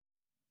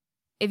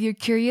If you're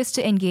curious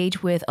to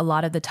engage with a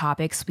lot of the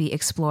topics we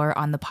explore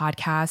on the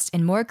podcast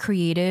in more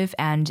creative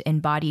and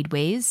embodied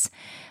ways,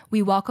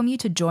 we welcome you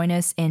to join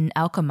us in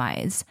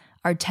Alchemize,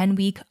 our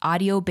 10-week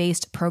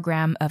audio-based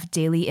program of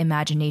daily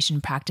imagination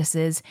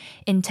practices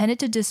intended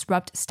to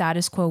disrupt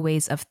status quo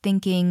ways of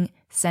thinking,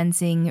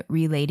 sensing,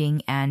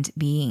 relating, and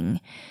being.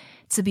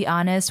 To be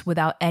honest,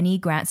 without any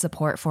grant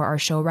support for our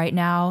show right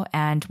now,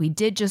 and we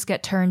did just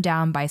get turned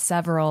down by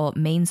several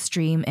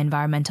mainstream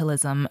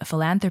environmentalism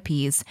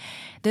philanthropies,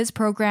 this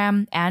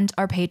program and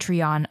our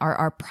Patreon are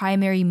our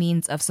primary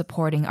means of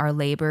supporting our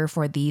labor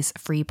for these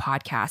free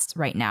podcasts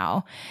right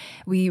now.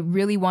 We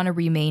really want to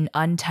remain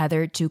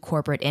untethered to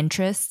corporate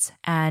interests,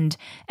 and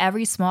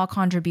every small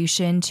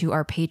contribution to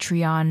our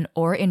Patreon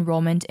or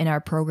enrollment in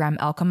our program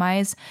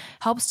Alchemize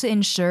helps to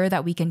ensure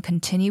that we can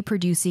continue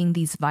producing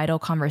these vital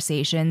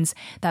conversations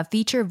that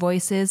feature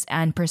voices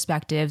and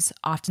perspectives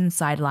often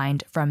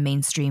sidelined from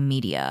mainstream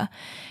media.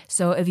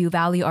 So if you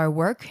value our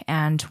work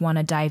and want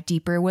to dive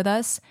deeper with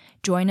us,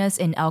 join us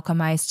in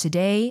Alchemize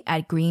today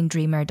at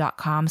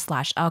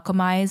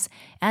greendreamer.com/alchemize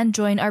and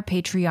join our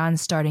Patreon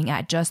starting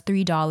at just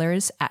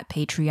 $3 at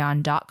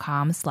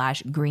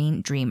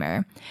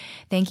patreon.com/greendreamer.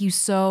 Thank you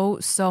so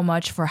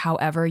much for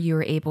however you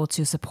are able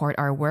to support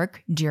our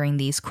work during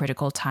these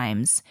critical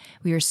times.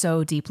 We are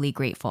so deeply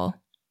grateful.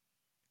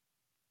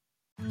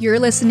 You're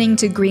listening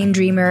to Green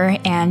Dreamer,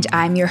 and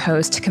I'm your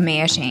host,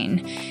 Kamea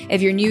Shane.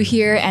 If you're new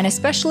here, and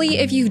especially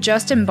if you've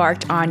just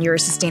embarked on your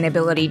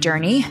sustainability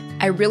journey,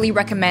 I really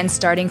recommend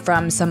starting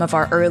from some of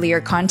our earlier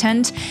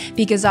content,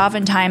 because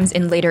oftentimes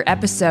in later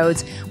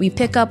episodes, we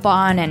pick up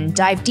on and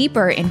dive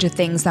deeper into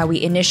things that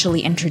we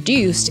initially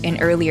introduced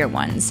in earlier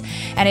ones.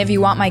 And if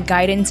you want my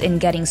guidance in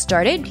getting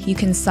started, you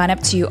can sign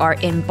up to our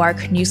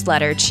Embark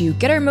newsletter to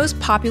get our most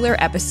popular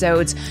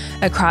episodes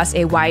across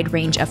a wide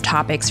range of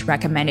topics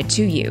recommended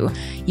to you.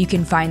 You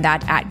can find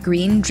that at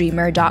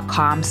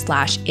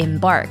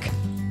greendreamer.com/embark.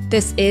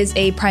 This is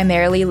a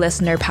primarily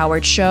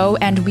listener-powered show,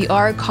 and we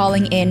are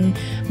calling in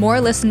more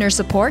listener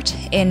support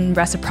in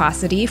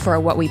reciprocity for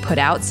what we put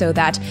out so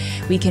that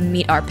we can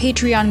meet our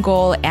Patreon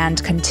goal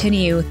and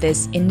continue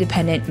this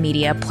independent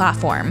media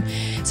platform.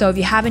 So if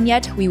you haven't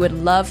yet, we would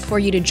love for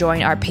you to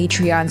join our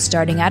Patreon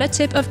starting at a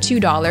tip of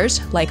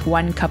 $2, like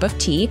 1 cup of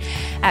tea,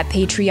 at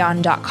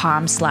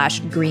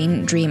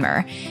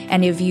patreon.com/greendreamer.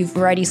 And if you've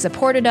already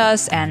supported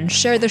us and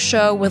shared the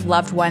show with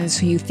loved ones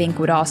who you think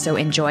would also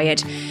enjoy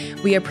it,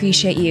 we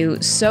appreciate you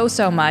so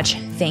much.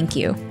 Thank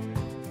you.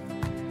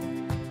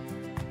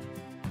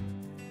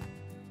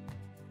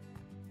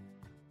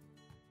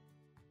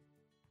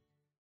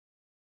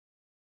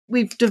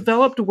 We've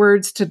developed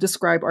words to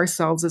describe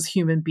ourselves as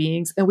human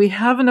beings, and we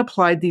haven't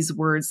applied these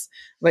words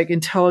like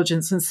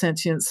intelligence and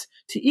sentience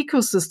to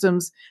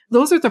ecosystems.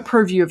 Those are the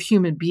purview of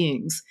human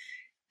beings.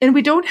 And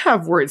we don't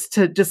have words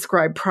to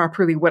describe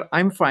properly what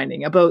I'm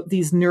finding about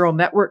these neural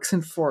networks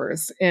in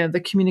forests and the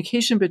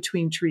communication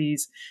between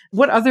trees.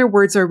 What other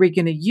words are we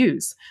going to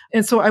use?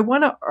 And so I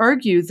want to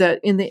argue that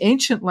in the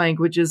ancient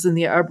languages, in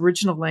the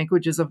Aboriginal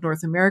languages of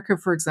North America,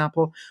 for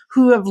example,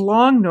 who have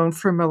long known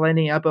for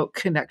millennia about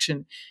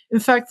connection.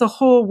 In fact, the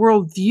whole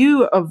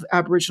worldview of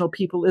Aboriginal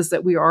people is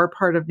that we are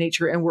part of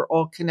nature and we're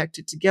all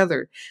connected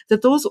together.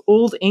 That those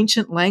old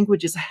ancient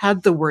languages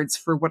had the words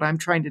for what I'm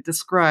trying to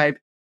describe.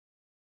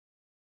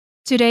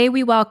 Today,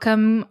 we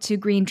welcome to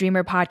Green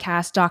Dreamer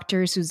podcast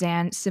Dr.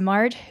 Suzanne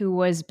Simard, who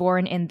was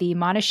born in the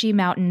Monashee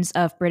Mountains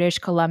of British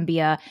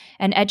Columbia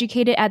and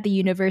educated at the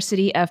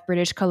University of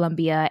British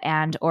Columbia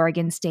and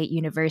Oregon State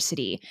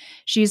University.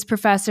 She's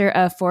professor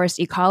of forest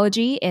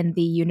ecology in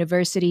the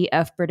University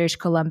of British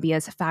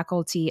Columbia's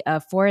Faculty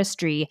of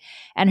Forestry,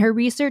 and her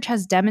research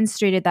has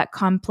demonstrated that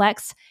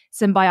complex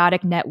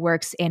symbiotic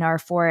networks in our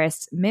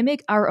forests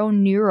mimic our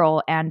own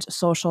neural and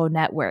social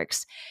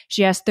networks.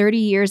 She has 30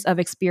 years of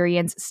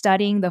experience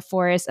studying the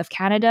forests of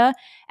Canada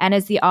and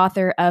is the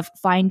author of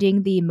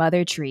Finding the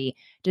Mother Tree,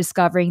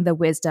 Discovering the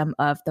Wisdom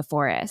of the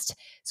Forest.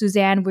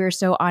 Suzanne, we're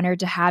so honored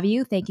to have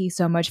you. Thank you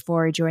so much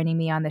for joining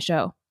me on the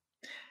show.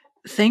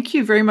 Thank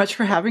you very much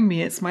for having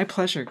me. It's my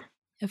pleasure.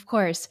 Of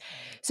course.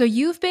 So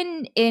you've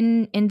been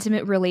in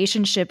intimate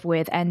relationship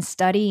with and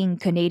studying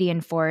Canadian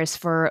forests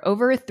for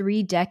over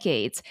 3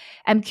 decades.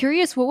 I'm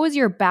curious, what was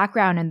your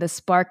background and the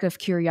spark of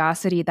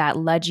curiosity that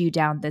led you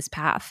down this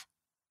path?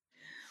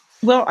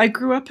 Well, I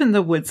grew up in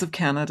the woods of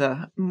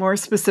Canada, more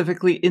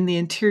specifically in the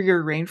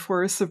interior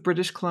rainforests of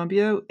British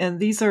Columbia. And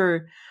these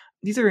are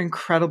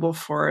incredible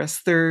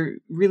forests. They're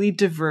really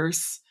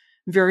diverse,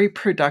 very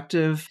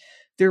productive.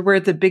 They're where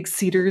the big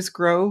cedars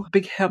grow,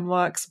 big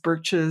hemlocks,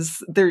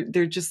 birches.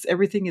 They're just,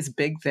 everything is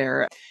big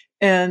there.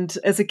 And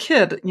as a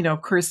kid,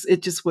 of course,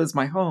 it just was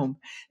my home.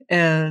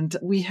 And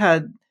we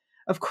had,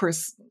 of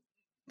course,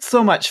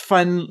 so much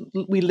fun.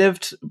 We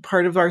lived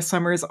part of our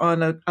summers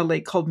on a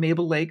lake called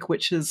Mabel Lake,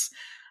 which is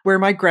where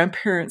my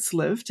grandparents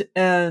lived.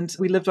 And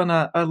we lived on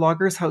a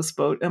logger's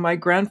houseboat. And my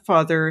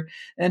grandfather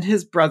and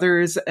his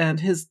brothers and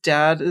his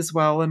dad as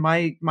well, and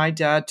my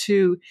dad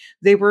too,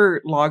 they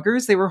were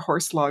loggers. They were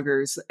horse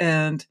loggers.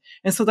 And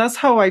so that's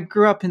how I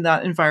grew up in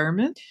that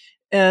environment.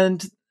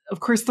 And of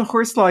course, the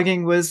horse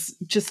logging was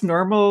just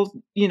normal,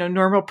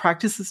 normal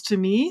practices to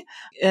me.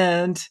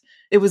 And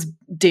it was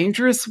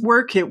dangerous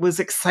work. It was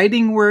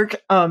exciting work.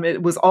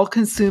 It was all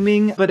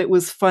consuming, but it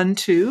was fun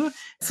too.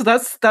 So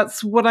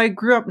that's what I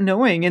grew up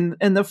knowing.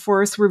 And the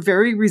forests were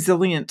very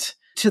resilient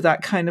to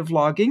that kind of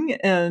logging.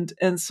 And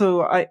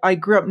so I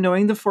grew up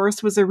knowing the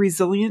forest was a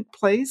resilient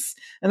place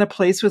and a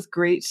place with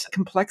great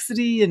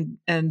complexity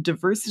and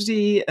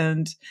diversity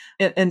and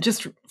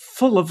just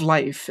full of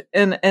life.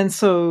 And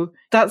so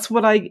that's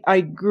what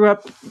I grew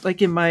up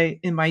like in my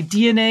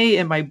DNA,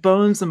 in my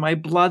bones, in my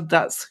blood.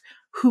 That's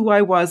who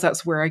I was.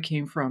 That's where I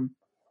came from.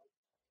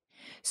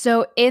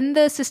 So, in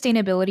the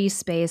sustainability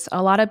space,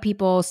 a lot of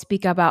people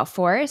speak about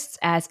forests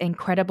as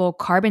incredible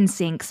carbon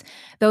sinks,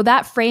 though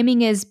that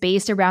framing is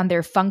based around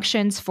their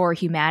functions for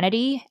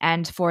humanity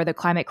and for the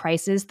climate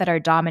crisis that our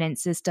dominant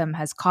system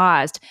has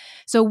caused.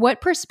 So,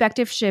 what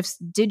perspective shifts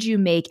did you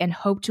make and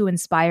hope to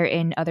inspire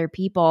in other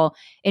people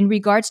in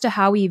regards to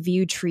how we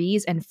view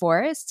trees and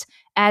forests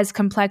as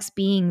complex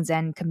beings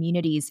and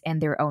communities in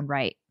their own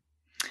right?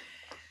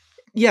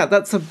 Yeah,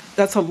 that's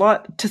a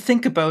lot to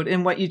think about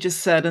in what you just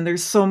said, and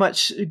there's so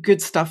much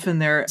good stuff in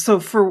there. So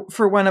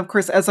for one, of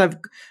course, as I've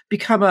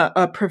become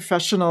a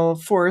professional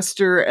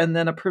forester and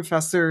then a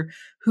professor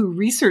who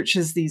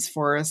researches these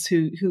forests,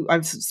 who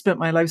I've spent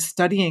my life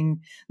studying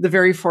the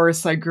very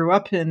forests I grew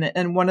up in,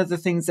 and one of the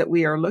things that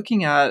we are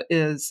looking at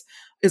is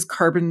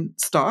carbon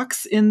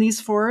stocks in these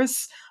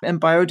forests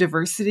and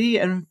biodiversity,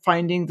 and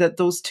finding that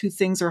those two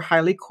things are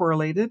highly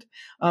correlated.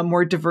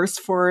 More diverse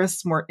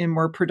forests,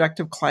 more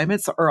productive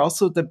climates are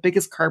also the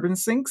biggest carbon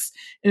sinks.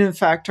 And in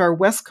fact, our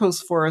West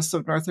Coast forests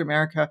of North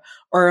America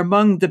are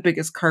among the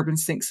biggest carbon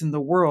sinks in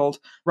the world,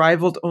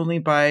 rivaled only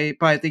by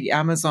the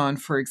Amazon,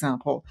 for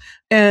example.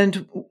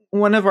 And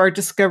one of our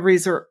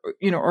discoveries or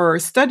our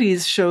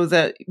studies show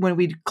that when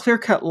we clear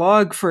cut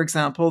log, for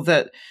example,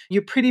 that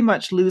you pretty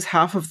much lose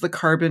half of the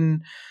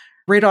carbon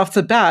right off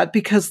the bat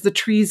because the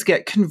trees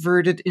get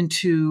converted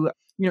into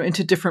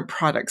different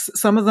products.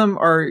 Some of them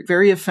are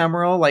very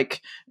ephemeral,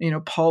 like,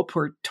 pulp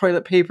or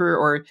toilet paper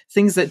or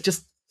things that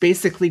just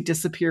basically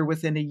disappear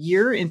within a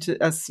year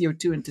as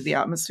CO2 into the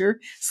atmosphere.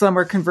 Some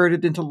are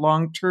converted into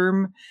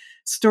long-term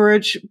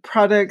storage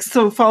products.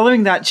 So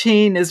following that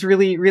chain is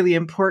really, really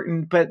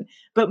important.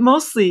 But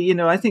mostly,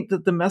 I think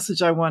that the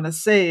message I want to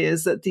say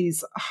is that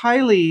these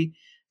highly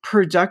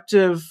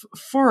productive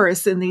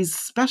forests in these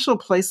special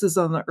places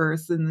on the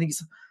earth and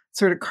these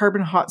sort of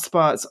carbon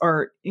hotspots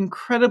are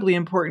incredibly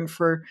important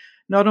for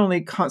not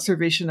only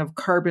conservation of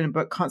carbon,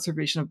 but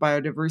conservation of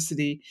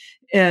biodiversity.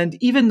 And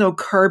even though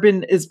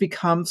carbon has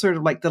become sort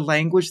of like the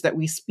language that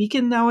we speak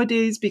in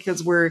nowadays,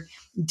 because we're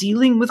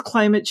dealing with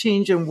climate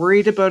change and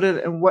worried about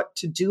it and what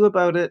to do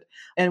about it,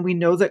 and we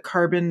know that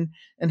carbon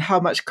and how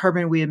much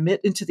carbon we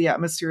emit into the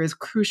atmosphere is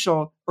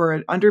crucial, or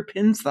it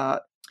underpins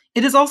that.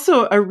 It is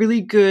also a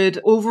really good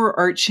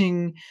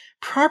overarching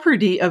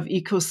property of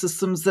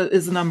ecosystems that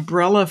is an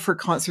umbrella for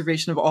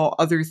conservation of all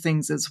other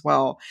things as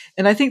well.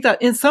 And I think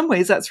that in some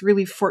ways that's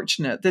really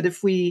fortunate that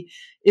if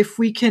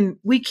we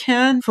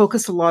can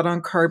focus a lot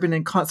on carbon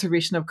and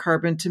conservation of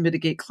carbon to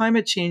mitigate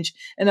climate change.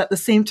 And at the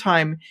same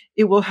time,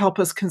 it will help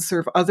us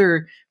conserve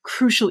other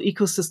crucial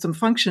ecosystem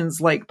functions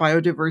like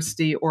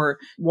biodiversity or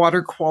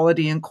water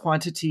quality and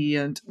quantity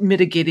and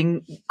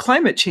mitigating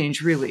climate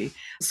change, really.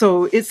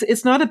 So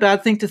it's not a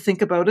bad thing to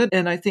think about it.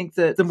 And I think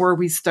that the more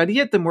we study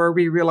it, the more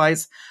we realize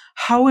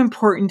how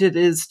important it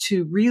is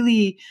to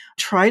really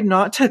try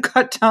not to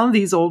cut down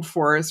these old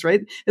forests,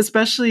 right?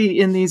 Especially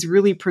in these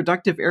really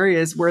productive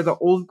areas where the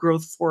old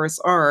growth forests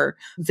are.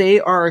 They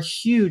are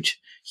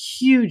huge,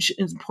 huge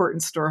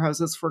important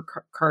storehouses for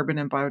carbon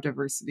and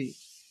biodiversity.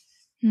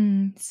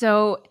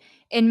 So,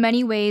 in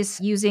many ways,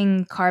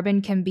 using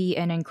carbon can be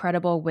an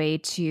incredible way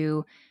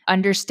to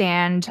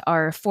understand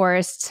our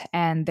forests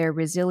and their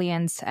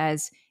resilience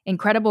as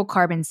incredible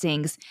carbon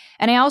sinks.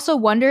 And I also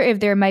wonder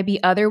if there might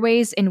be other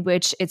ways in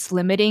which it's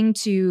limiting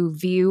to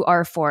view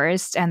our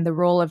forests and the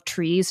role of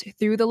trees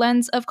through the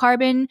lens of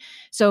carbon.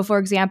 So, for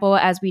example,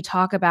 as we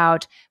talk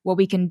about what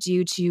we can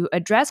do to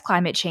address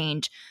climate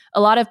change,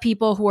 a lot of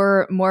people who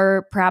are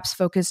more perhaps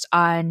focused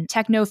on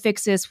techno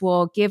fixes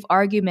will give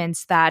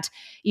arguments that,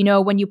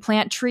 when you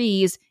plant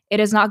trees, it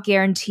is not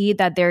guaranteed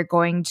that they're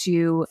going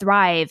to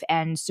thrive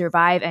and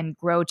survive and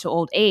grow to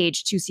old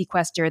age to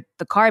sequester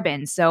the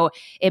carbon. So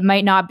it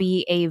might not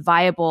be a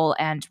viable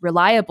and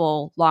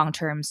reliable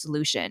long-term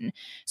solution.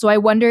 So I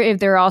wonder if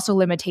there are also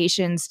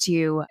limitations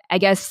to, I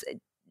guess,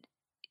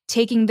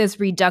 taking this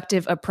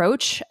reductive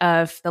approach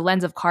of the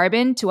lens of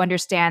carbon to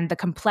understand the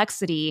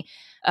complexity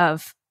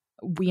of,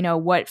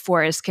 what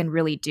forests can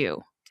really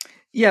do.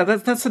 Yeah,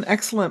 that's an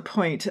excellent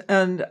point.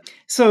 And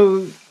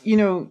so,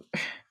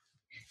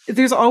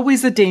 there's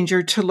always a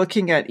danger to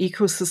looking at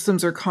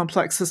ecosystems or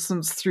complex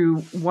systems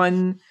through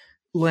one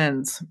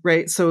lens,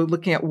 right? So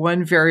looking at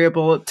one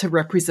variable to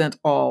represent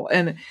all.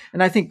 And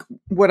I think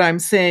what I'm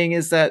saying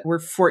is that we're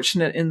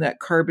fortunate in that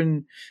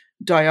carbon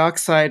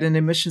dioxide and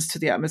emissions to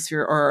the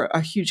atmosphere are a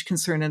huge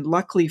concern. And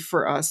luckily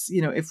for us,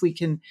 if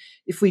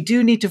we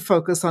do need to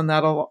focus on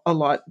that a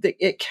lot,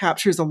 it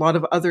captures a lot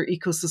of other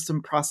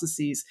ecosystem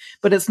processes,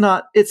 but it's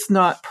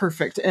not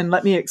perfect. And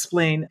let me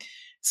explain.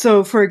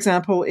 So, for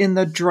example, in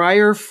the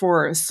drier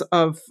forests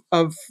of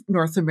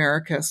North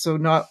America, so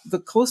not the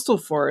coastal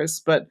forests,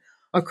 but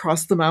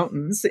across the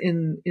mountains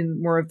in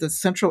more of the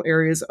central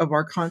areas of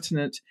our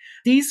continent,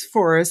 these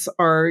forests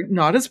are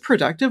not as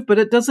productive, but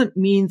it doesn't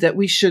mean that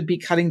we should be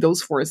cutting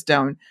those forests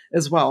down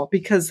as well.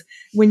 Because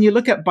when you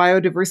look at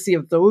biodiversity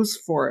of those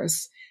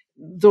forests,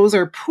 those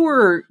are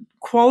poor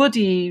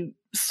quality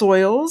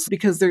soils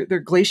because they're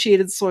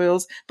glaciated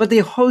soils, but they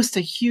host a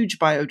huge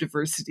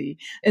biodiversity.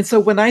 And so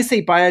when I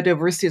say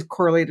biodiversity is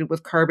correlated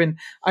with carbon,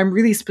 I'm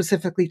really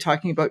specifically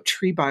talking about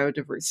tree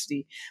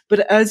biodiversity.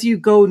 But as you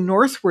go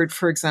northward,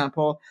 for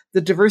example,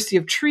 the diversity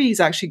of trees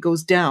actually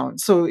goes down.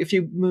 So if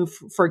you move,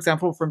 for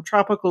example, from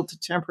tropical to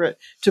temperate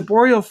to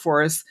boreal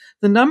forests,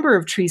 the number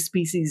of tree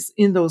species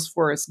in those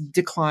forests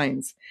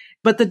declines.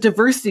 But the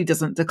diversity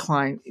doesn't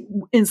decline.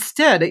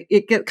 Instead,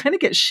 it kind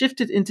of gets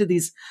shifted into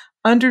these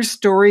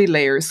understory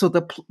layers. So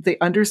the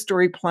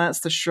understory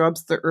plants, the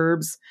shrubs, the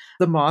herbs,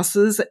 the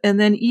mosses, and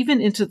then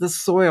even into the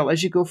soil.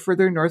 As you go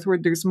further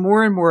northward, there's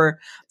more and more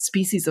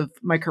species of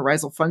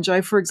mycorrhizal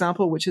fungi, for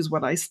example, which is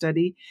what I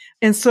study.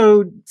 And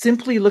so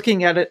simply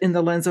looking at it in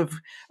the lens of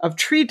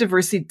tree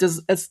diversity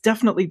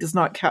definitely does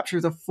not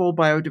capture the full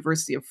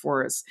biodiversity of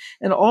forests.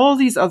 And all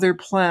these other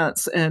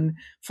plants and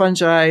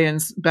fungi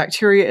and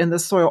bacteria in the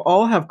soil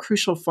all have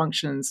crucial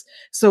functions.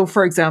 So,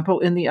 for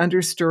example, in the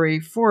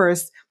understory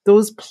forest,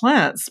 those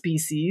plant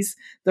species,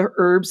 the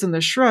herbs and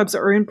the shrubs,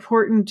 are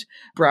important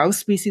browse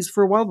species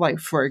for wildlife,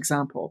 for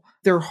example.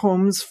 They're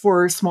homes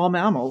for small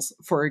mammals,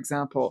 for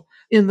example.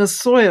 In the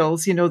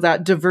soils,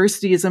 that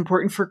diversity is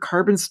important for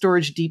carbon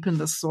storage deep in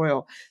the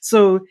soil.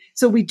 So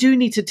we do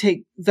need to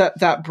take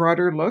that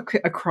broader look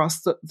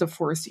across the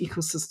forest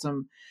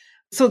ecosystem.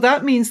 So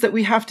that means that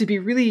we have to be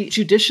really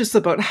judicious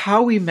about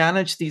how we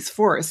manage these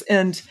forests.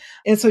 And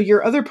so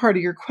your other part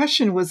of your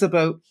question was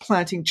about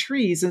planting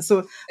trees. And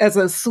so as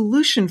a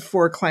solution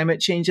for climate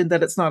change, and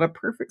that it's not a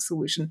perfect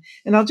solution.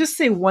 And I'll just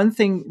say one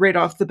thing right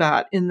off the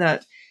bat in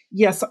that,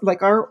 yes,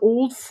 like our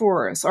old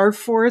forests, our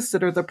forests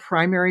that are the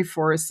primary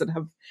forests that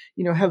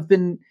have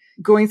been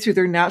going through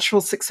their natural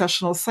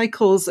successional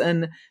cycles.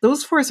 And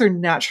those forests are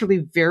naturally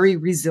very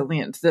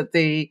resilient, that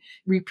they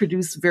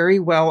reproduce very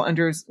well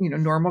under,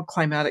 normal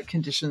climatic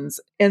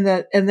conditions, and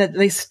that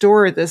they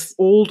store this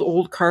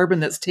old carbon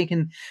that's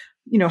taken,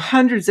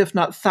 hundreds, if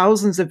not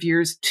thousands of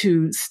years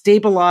to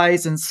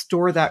stabilize and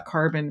store that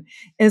carbon.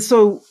 And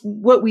so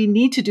what we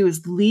need to do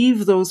is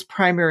leave those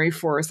primary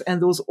forests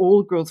and those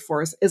old growth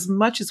forests as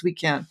much as we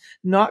can,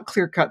 not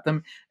clear cut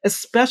them,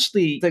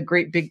 especially the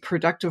great big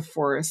productive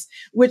forests,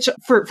 which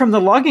from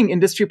the logging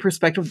industry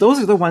perspective, those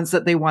are the ones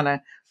that they want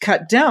to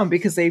cut down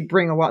because they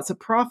bring lots of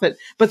profit,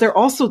 but they're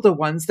also the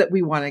ones that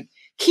we want to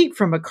keep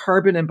from a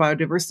carbon and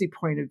biodiversity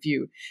point of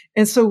view.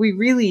 And so we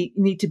really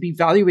need to be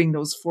valuing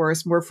those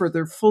forests more for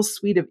their full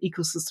suite of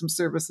ecosystem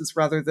services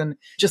rather than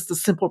just the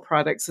simple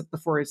products that the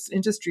forest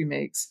industry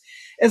makes.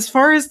 As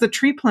far as the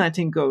tree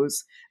planting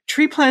goes,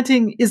 tree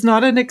planting is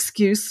not an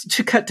excuse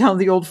to cut down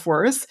the old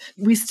forests.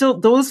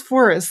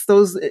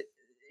 Those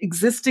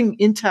existing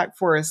intact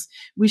forests,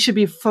 we should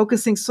be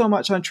focusing so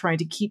much on trying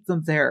to keep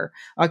them there,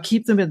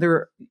 keep them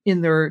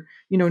in their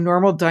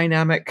normal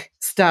dynamic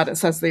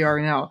status as they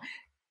are now.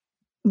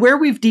 Where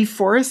we've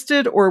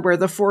deforested or where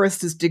the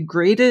forest is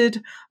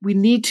degraded, we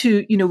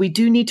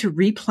do need to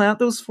replant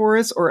those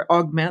forests or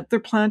augment their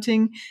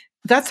planting.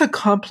 That's a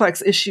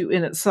complex issue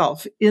in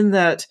itself, in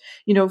that,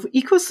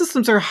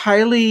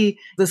 ecosystems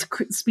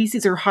the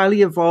species are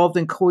highly evolved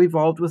and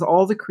co-evolved with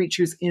all the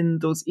creatures in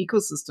those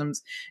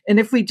ecosystems. And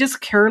if we just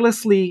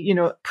carelessly,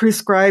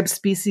 prescribe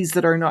species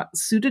that are not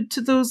suited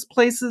to those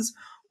places,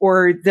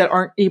 or that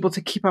aren't able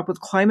to keep up with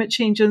climate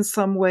change in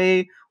some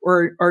way,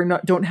 or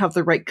don't have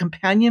the right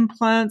companion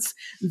plants,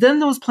 then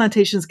those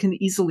plantations can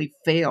easily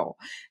fail.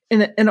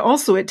 And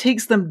also it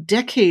takes them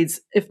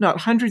decades, if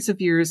not hundreds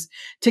of years,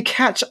 to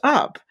catch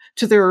up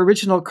to their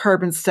original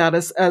carbon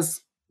status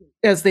as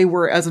they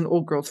were as an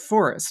old growth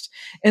forest.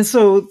 And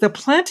so the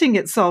planting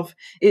itself,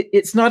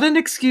 it's not an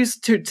excuse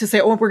to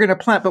say, oh, we're going to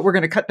plant, but we're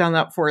going to cut down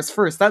that forest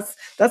first.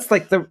 That's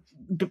like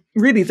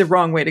really the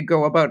wrong way to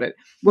go about it.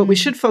 What we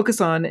should focus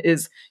on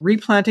is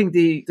replanting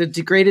the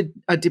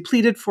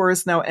depleted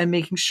forest now and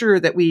making sure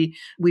that we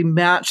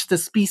match the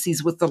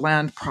species with the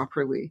land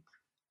properly.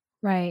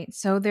 Right.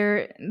 So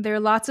there are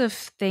lots of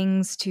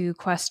things to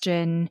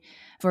question.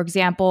 For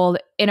example,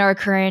 in our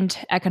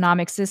current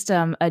economic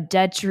system, a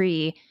dead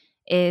tree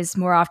is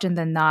more often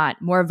than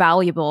not more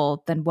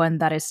valuable than one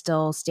that is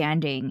still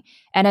standing.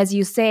 And as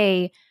you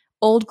say,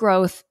 old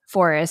growth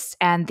forests,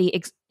 and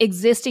the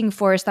existing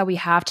forests that we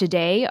have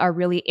today are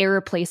really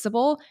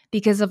irreplaceable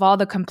because of all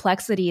the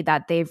complexity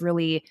that they've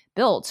really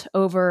built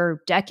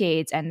over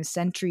decades and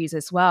centuries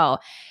as well.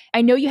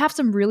 I know you have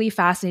some really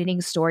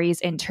fascinating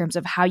stories in terms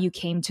of how you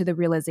came to the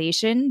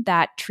realization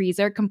that trees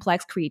are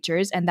complex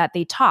creatures and that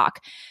they talk,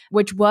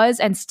 which was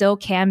and still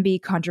can be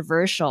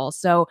controversial.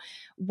 So,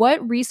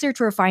 what research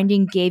or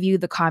finding gave you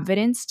the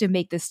confidence to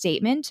make this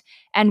statement,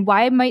 and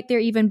why might there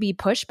even be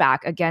pushback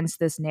against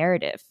this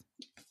narrative?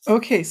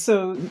 Okay,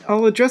 so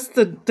I'll address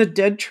the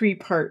dead tree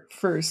part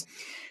first.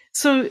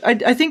 So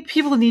I think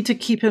people need to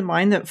keep in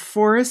mind that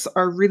forests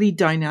are really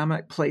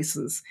dynamic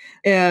places.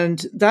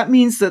 And that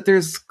means that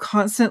there's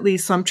constantly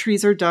some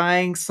trees are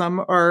dying,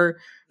 some are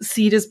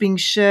seed is being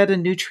shed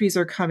and new trees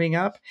are coming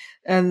up.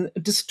 And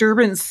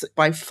disturbance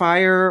by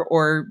fire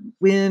or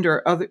wind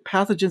or other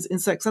pathogens,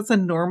 insects, that's a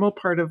normal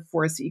part of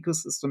forest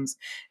ecosystems.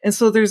 And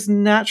so there's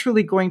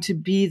naturally going to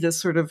be this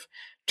sort of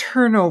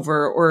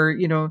turnover or,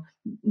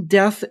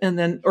 death and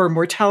then, or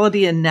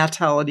mortality and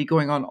natality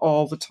going on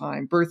all the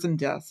time, birth and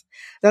death.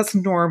 That's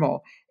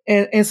normal.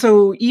 And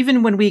so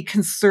even when we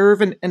conserve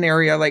an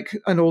area like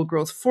an old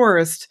growth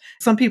forest,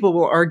 some people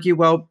will argue,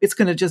 well, it's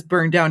going to just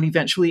burn down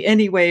eventually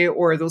anyway,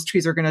 or those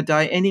trees are going to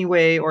die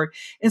anyway.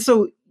 And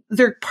so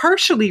they're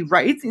partially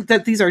right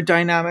that these are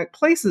dynamic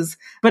places,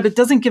 but it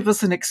doesn't give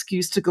us an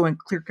excuse to go and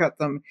clear cut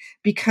them,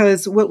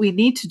 because what we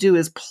need to do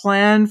is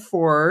plan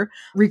for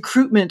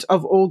recruitment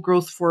of old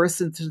growth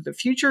forests into the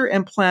future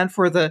and plan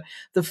for the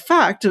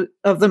fact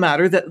of the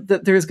matter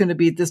that there's going to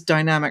be this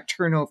dynamic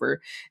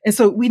turnover. And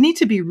so we need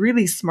to be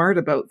really smart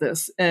about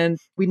this, and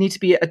we need to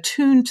be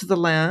attuned to the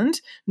land,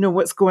 know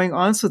what's going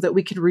on so that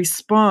we can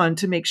respond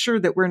to make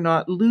sure that we're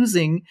not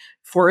losing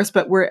forests,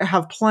 but we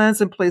have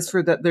plans in place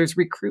for that there's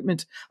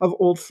recruitment of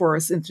old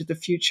forests into the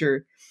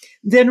future.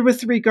 Then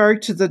with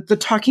regard to the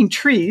talking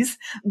trees,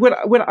 what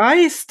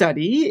I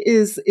study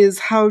is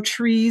how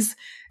trees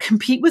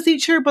compete with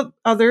each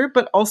other,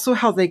 but also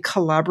how they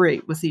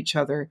collaborate with each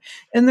other.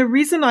 And the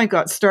reason I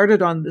got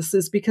started on this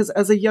is because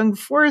as a young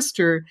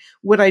forester,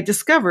 what I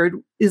discovered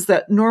is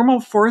that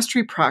normal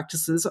forestry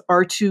practices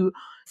are to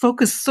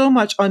focus so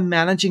much on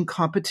managing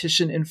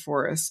competition in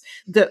forests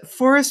that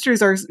foresters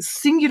are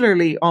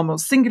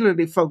almost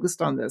singularly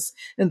focused on this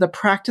and the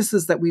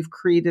practices that we've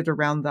created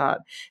around that.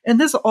 And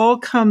this all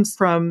comes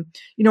from,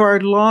 our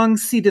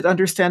long-seated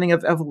understanding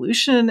of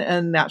evolution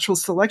and natural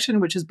selection,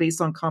 which is based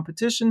on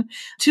competition,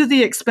 to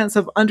the expense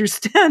of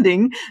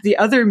understanding the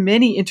other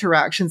many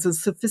interactions and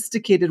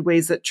sophisticated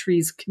ways that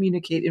trees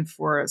communicate in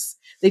forests.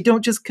 They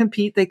don't just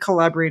compete, they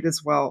collaborate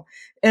as well.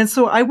 And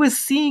so I was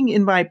seeing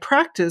in my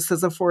practice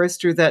as a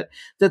forester that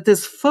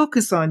this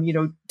focus on,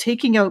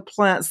 taking out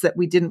plants that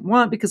we didn't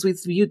want because we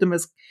viewed them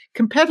as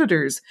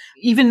competitors,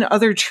 even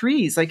other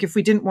trees. Like if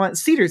we didn't want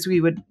cedars,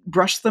 we would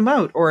brush them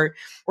out, or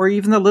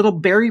even the little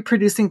berry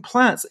producing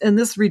plants. And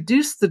this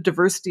reduced the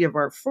diversity of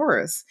our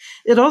forests.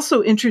 It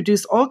also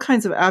introduced all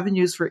kinds of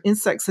avenues for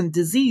insects and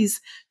disease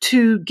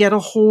to get a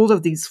hold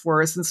of these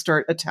forests and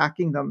start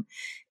attacking them.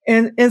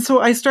 And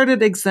so I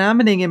started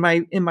examining in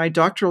my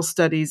doctoral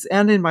studies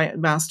and in my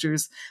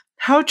master's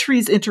how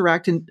trees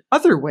interact in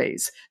other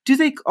ways. Do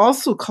they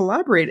also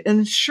collaborate?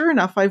 And sure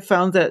enough, I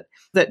found that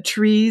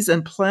trees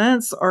and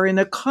plants are in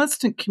a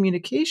constant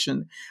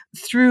communication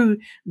through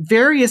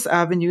various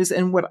avenues.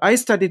 And what I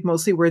studied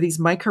mostly were these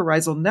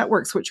mycorrhizal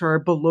networks, which are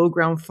below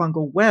ground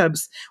fungal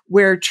webs,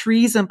 where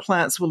trees and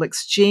plants will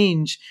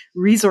exchange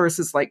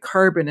resources like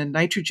carbon and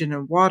nitrogen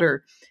and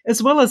water,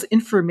 as well as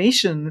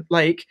information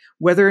like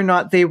whether or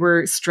not they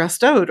were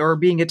stressed out or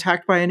being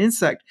attacked by an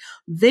insect.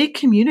 They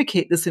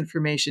communicate this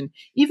information.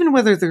 Even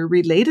whether they're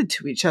related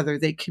to each other,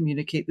 they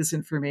communicate this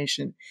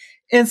information.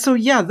 And so,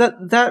 yeah,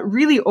 that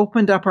really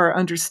opened up our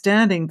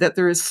understanding that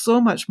there is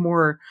so much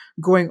more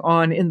going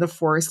on in the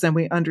forest than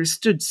we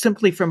understood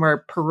simply from our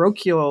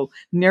parochial,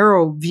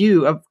 narrow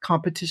view of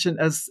competition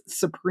as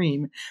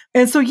supreme.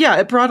 And so, yeah,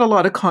 it brought a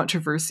lot of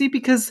controversy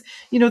because,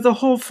 the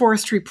whole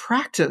forestry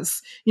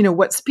practice,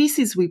 what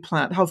species we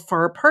plant, how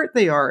far apart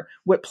they are,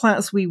 what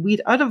plants we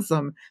weed out of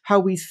them, how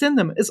we thin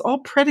them, is all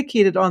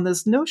predicated on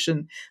this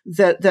notion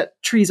that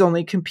trees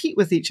only compete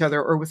with each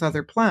other or with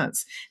other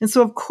plants. And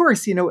so, of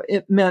course,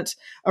 it meant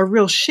a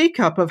real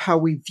shakeup of how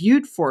we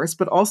viewed forests,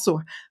 but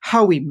also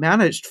how we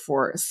managed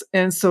forests.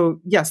 And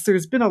so, yes,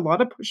 there's been a lot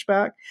of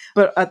pushback,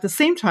 but at the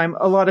same time,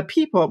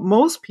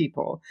 most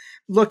people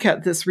look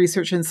at this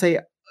research and say,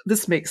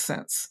 this makes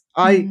sense.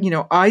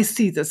 I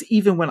see this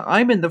even when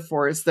I'm in the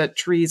forest, that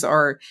trees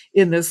are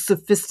in this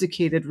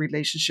sophisticated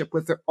relationship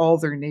with all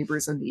their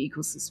neighbors in the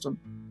ecosystem.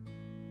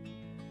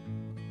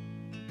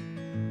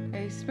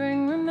 A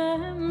spring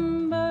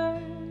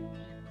remembered,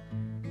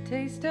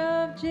 taste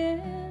of gin,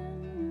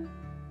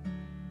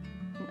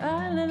 an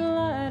island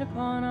light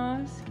upon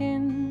our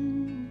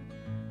skin.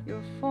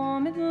 Your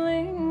form, it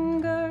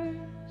lingers,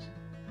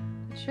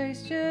 a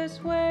trace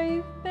just where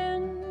you've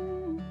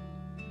been.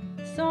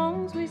 The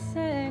songs we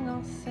sang,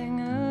 I'll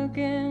sing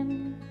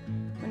again.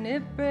 When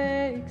it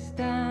breaks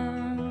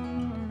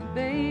down,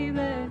 babe,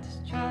 let's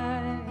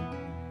try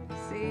to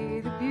see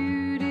the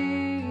beauty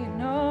in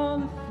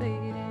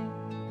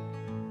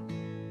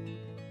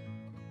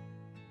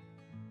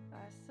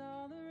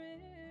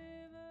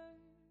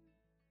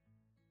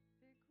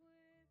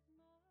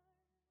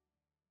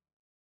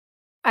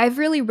I've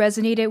really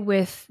resonated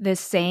with this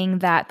saying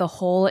that the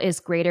whole is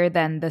greater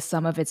than the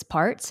sum of its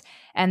parts.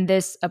 And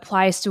this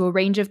applies to a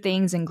range of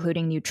things,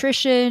 including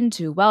nutrition,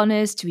 to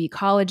wellness, to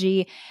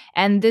ecology.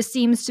 And this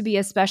seems to be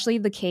especially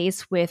the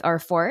case with our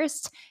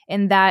forests,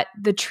 in that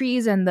the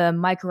trees and the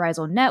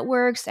mycorrhizal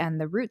networks and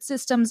the root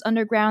systems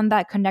underground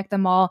that connect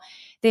them all,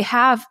 they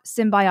have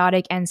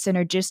symbiotic and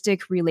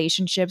synergistic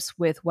relationships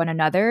with one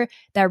another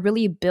that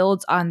really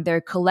builds on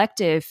their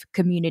collective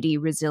community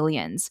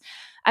resilience.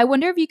 I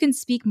wonder if you can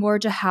speak more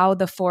to how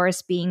the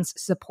forest beings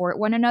support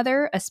one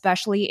another,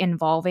 especially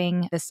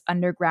involving this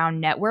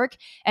underground network,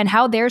 and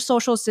how their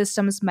social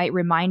systems might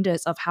remind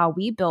us of how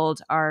we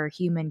build our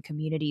human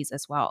communities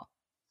as well.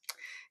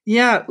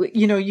 Yeah,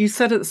 you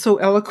said it so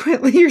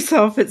eloquently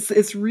yourself.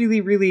 It's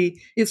really, really,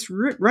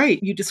 right.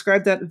 You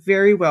described that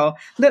very well.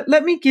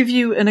 Let me give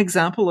you an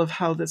example of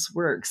how this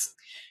works.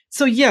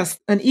 So yes,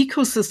 an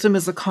ecosystem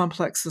is a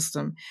complex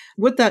system.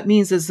 What that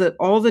means is that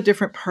all the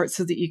different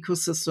parts of the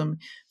ecosystem,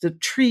 the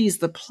trees,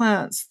 the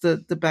plants, the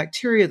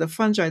bacteria, the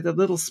fungi, the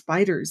little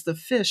spiders, the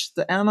fish,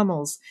 the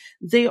animals,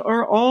 they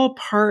are all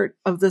part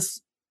of this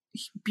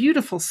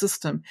beautiful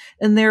system,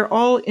 and they're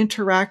all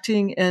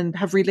interacting and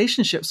have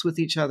relationships with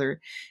each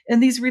other.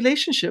 And these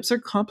relationships are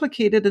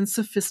complicated and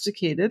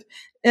sophisticated,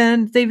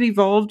 and they've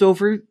evolved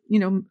over,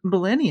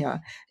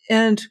 millennia.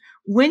 And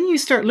when you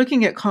start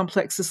looking at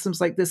complex systems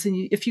like this,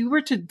 and if you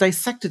were to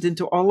dissect it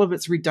into all of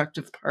its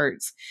reductive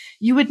parts,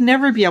 you would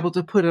never be able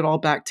to put it all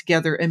back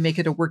together and make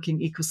it a working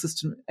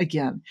ecosystem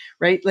again,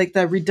 right? Like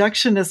the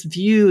reductionist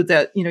view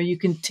that, you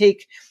can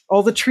take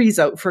all the trees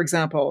out, for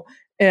example,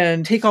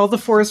 and take all the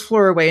forest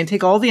floor away and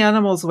take all the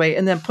animals away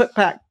and then put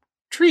back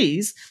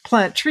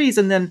plant trees,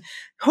 and then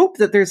hope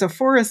that there's a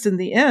forest in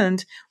the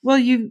end. Well,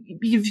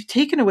 you've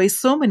taken away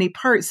so many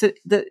parts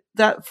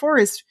that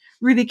forest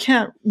really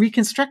can't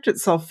reconstruct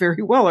itself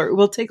very well, or it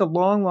will take a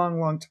long,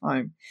 long, long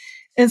time.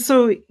 And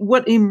so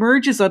what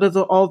emerges out of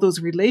all those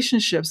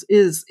relationships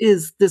is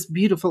this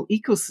beautiful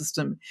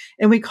ecosystem.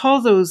 And we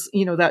call those,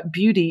 that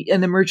beauty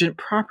an emergent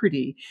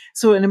property.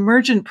 So an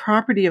emergent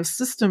property of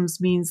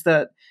systems means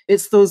that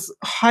it's those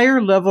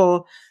higher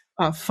level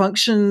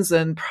functions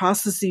and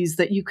processes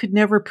that you could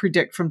never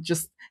predict from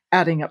just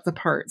adding up the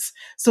parts.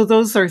 So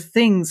those are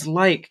things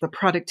like the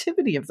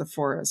productivity of the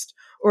forest,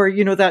 or,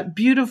 that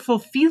beautiful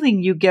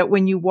feeling you get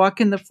when you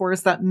walk in the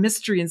forest, that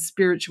mystery and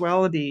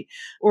spirituality,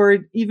 or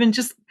even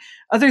just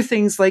other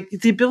things like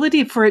the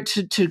ability for it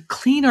to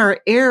clean our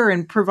air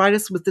and provide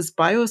us with this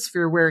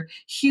biosphere where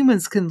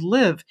humans can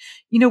live.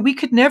 We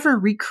could never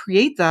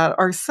recreate that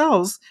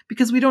ourselves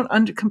because we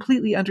don't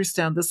completely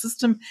understand the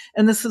system,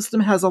 and the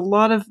system has a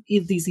lot of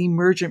these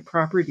emergent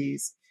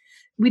properties.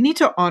 We need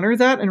to honor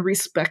that and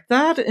respect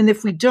that. And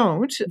if we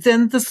don't,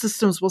 then the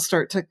systems will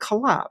start to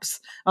collapse.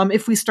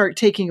 If we start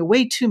taking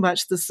away too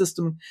much, the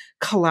system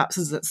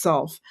collapses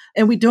itself.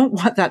 And we don't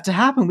want that to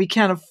happen. We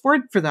can't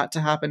afford for that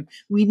to happen.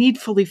 We need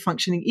fully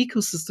functioning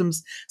ecosystems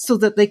so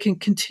that they can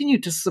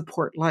continue to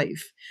support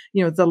life.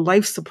 The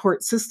life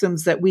support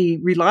systems that we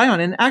rely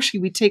on, and actually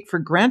we take for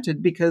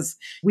granted because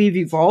we've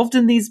evolved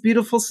in these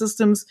beautiful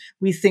systems.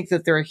 We think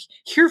that they're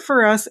here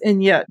for us,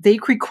 and yet they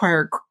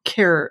require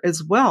care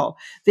as well.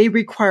 They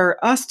require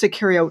us to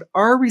carry out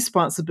our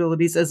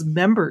responsibilities as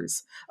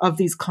members of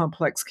these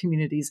complex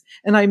communities.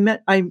 And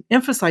I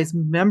emphasize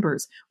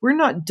members. We're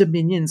not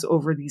dominions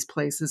over these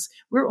places.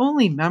 We're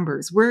only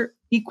members. We're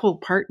equal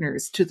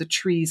partners to the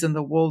trees and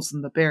the wolves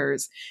and the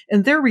bears.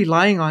 And they're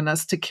relying on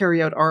us to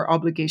carry out our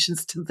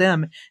obligations to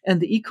them and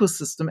the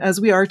ecosystem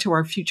as we are to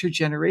our future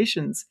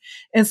generations.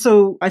 And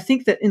so I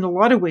think that in a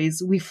lot of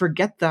ways, we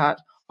forget that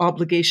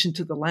obligation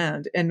to the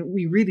land, and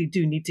we really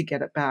do need to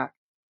get it back.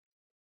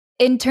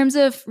 In terms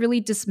of really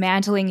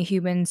dismantling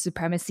human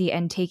supremacy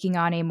and taking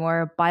on a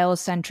more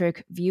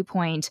biocentric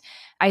viewpoint,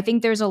 I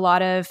think there's a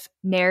lot of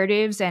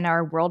narratives and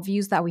our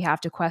worldviews that we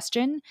have to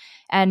question.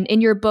 And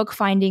in your book,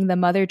 Finding the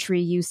Mother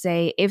Tree, you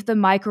say, if the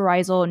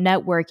mycorrhizal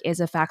network is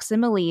a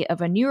facsimile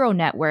of a neural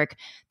network,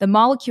 the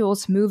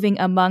molecules moving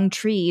among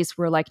trees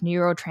were like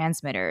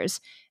neurotransmitters,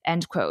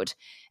 end quote.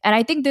 And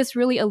I think this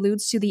really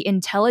alludes to the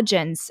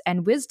intelligence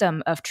and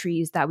wisdom of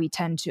trees that we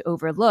tend to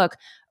overlook,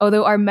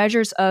 although our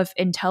measures of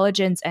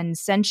intelligence and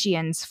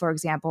sentience, for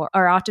example,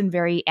 are often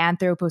very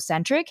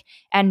anthropocentric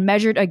and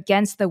measured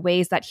against the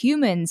ways that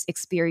humans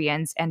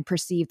experience and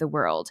perceive the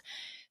world.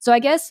 So I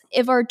guess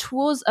if our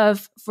tools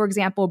of, for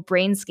example,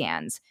 brain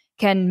scans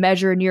can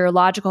measure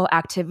neurological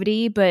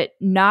activity, but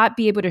not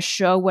be able to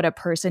show what a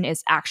person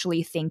is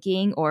actually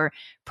thinking or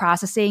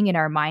processing in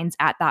our minds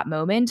at that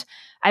moment,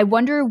 I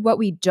wonder what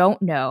we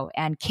don't know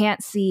and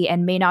can't see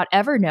and may not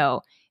ever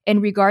know in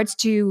regards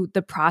to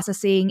the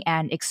processing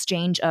and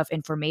exchange of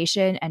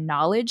information and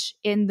knowledge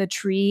in the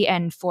tree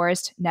and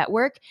forest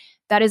network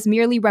that is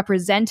merely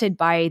represented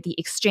by the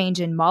exchange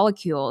in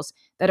molecules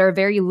that our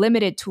very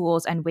limited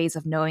tools and ways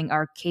of knowing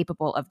are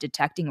capable of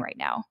detecting right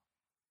now.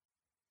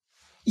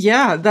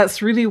 Yeah,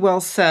 that's really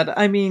well said.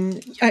 I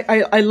mean,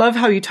 I love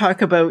how you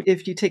talk about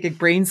if you take a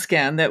brain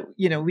scan that,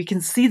 we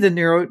can see the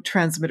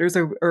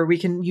neurotransmitters or we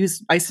can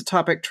use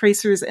isotopic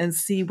tracers and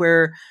see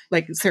where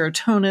like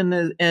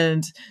serotonin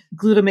and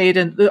glutamate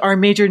and our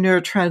major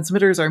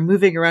neurotransmitters are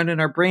moving around in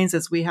our brains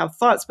as we have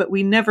thoughts, but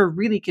we never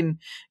really can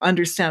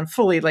understand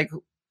fully like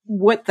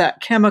what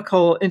that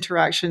chemical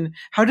interaction,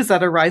 how does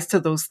that arise to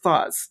those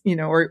thoughts,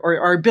 or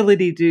our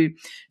ability to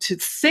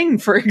sing,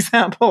 for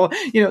example,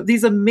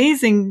 these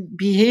amazing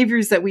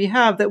behaviors that we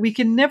have that we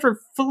can never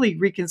fully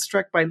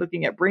reconstruct by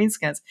looking at brain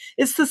scans.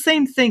 It's the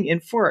same thing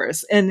in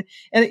forests. And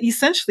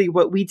essentially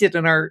what we did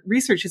in our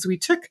research is we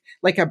took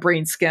like a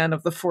brain scan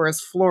of the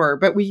forest floor,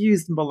 but we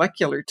used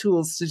molecular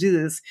tools to do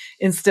this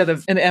instead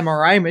of an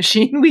MRI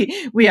machine.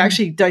 We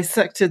actually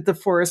dissected the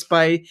forest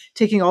by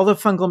taking all the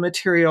fungal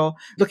material,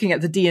 looking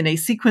at the DNA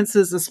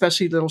sequences,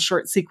 especially little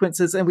short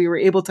sequences, and we were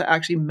able to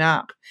actually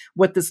map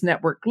what this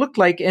network looked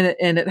like. And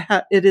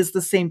it is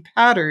the same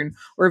pattern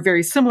or a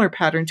very similar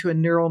pattern to a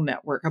neural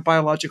network, a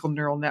biological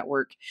neural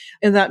network.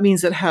 And that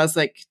means it has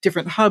like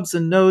different hubs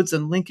and nodes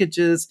and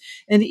linkages.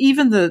 And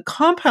even the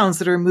compounds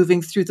that are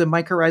moving through the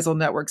mycorrhizal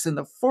networks in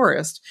the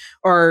forest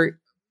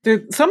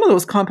some of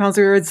those compounds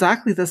are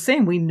exactly the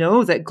same. We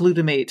know that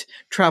glutamate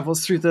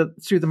travels through the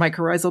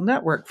mycorrhizal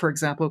network, for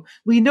example.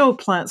 We know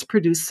plants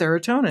produce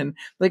serotonin.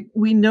 Like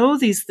we know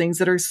these things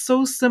that are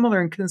so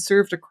similar and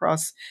conserved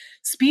across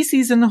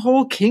species and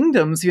whole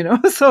kingdoms,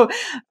 So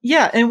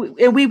yeah, and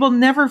we will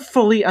never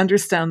fully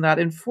understand that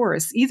in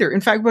forests either.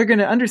 In fact, we're going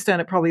to understand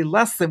it probably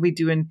less than we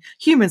do in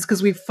humans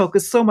because we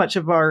focus so much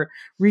of our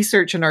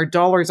research and our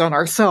dollars on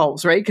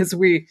ourselves, right? Because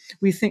we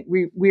think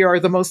we are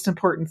the most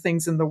important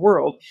things in the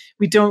world.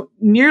 We don't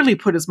nearly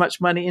put as much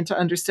money into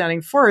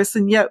understanding forests,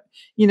 and yet,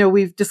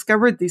 we've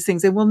discovered these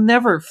things and we'll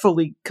never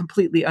fully,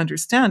 completely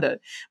understand it.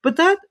 But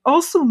that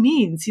also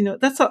means,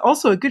 that's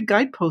also a good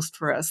guidepost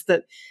for us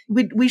that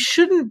we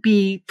shouldn't be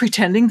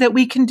pretending that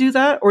we can do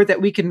that or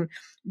that we can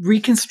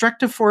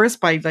reconstruct a forest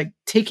by like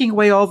taking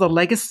away all the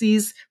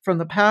legacies from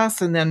the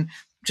past and then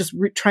just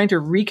trying to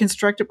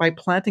reconstruct it by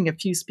planting a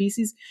few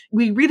species.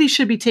 We really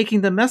should be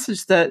taking the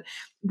message that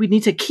we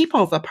need to keep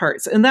all the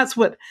parts. And that's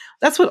what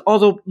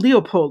Aldo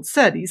Leopold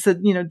said. He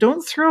said,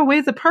 don't throw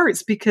away the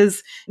parts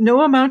because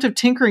no amount of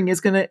tinkering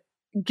is going to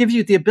give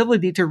you the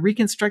ability to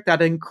reconstruct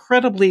that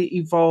incredibly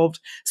evolved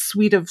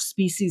suite of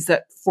species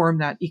that form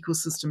that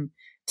ecosystem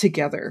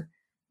together.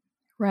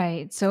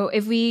 Right. So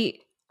if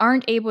we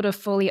aren't able to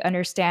fully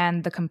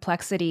understand the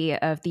complexity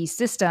of these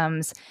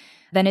systems,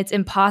 then it's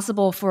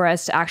impossible for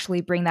us to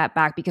actually bring that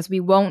back because we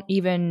won't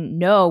even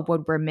know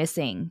what we're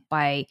missing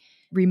by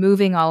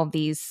removing all of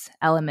these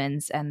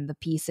elements and the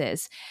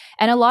pieces.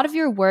 And a lot of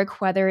your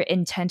work, whether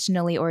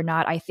intentionally or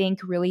not, I think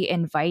really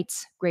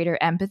invites greater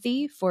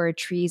empathy for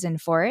trees and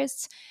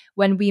forests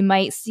when we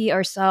might see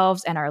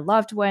ourselves and our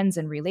loved ones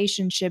and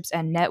relationships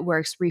and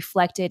networks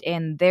reflected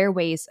in their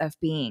ways of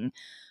being.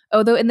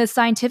 Although in the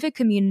scientific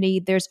community,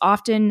 there's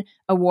often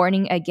a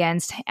warning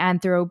against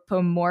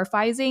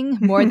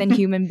anthropomorphizing more than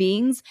human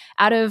beings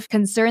out of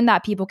concern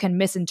that people can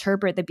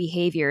misinterpret the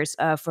behaviors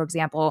of, for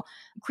example,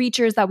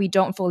 creatures that we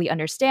don't fully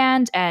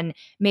understand and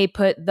may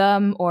put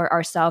them or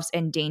ourselves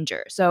in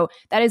danger. So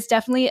that is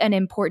definitely an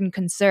important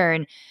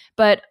concern.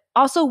 But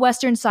also,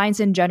 Western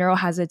science in general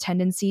has a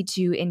tendency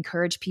to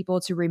encourage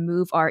people to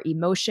remove our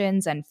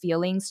emotions and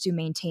feelings to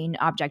maintain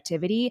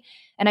objectivity.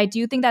 And I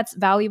do think that's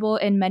valuable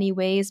in many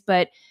ways,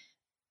 but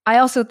I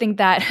also think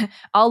that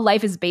all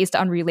life is based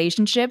on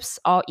relationships.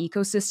 All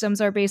ecosystems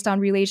are based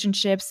on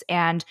relationships.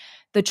 And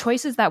the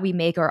choices that we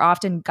make are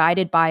often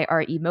guided by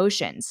our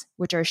emotions,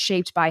 which are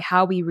shaped by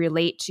how we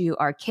relate to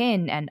our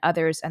kin and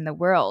others and the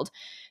world.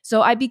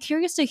 So I'd be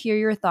curious to hear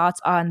your thoughts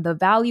on the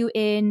value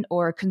in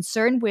or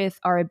concern with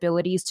our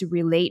abilities to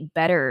relate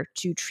better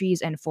to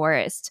trees and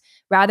forests,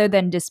 rather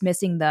than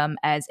dismissing them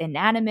as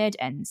inanimate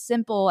and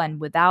simple and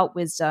without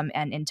wisdom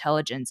and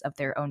intelligence of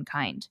their own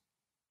kind.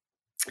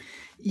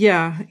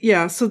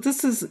 Yeah. So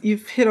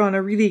you've hit on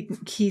a really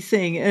key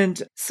thing.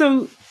 And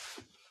so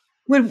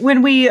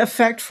when we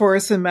affect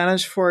forests and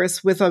manage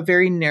forests with a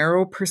very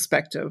narrow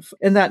perspective,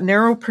 and that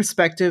narrow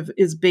perspective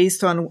is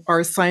based on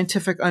our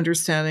scientific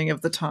understanding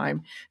of the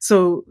time.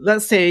 So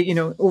let's say,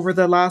 over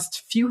the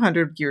last few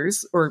hundred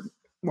years, or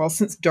well,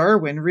 since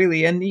Darwin,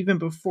 really, and even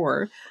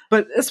before,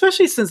 but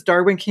especially since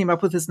Darwin came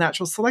up with his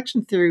natural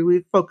selection theory,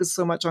 we've focused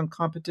so much on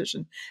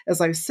competition, as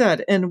I've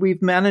said, and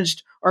we've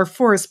managed our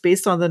forests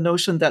based on the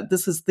notion that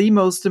this is the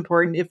most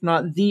important, if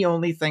not the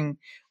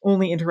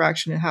only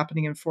interaction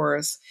happening in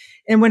forests.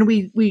 And when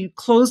we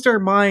closed our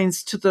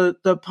minds to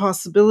the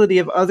possibility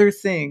of other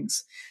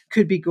things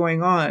could be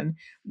going on,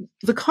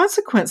 the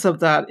consequence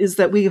of that is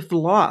that we have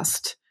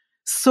lost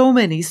so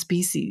many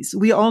species.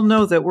 We all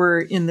know that we're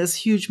in this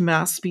huge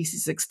mass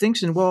species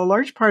extinction. Well, a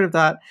large part of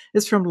that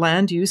is from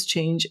land use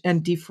change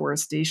and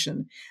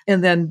deforestation,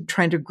 and then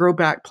trying to grow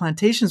back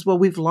plantations. Well,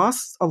 we've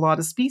lost a lot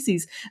of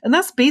species, and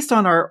that's based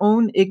on our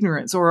own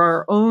ignorance or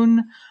our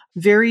own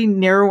very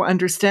narrow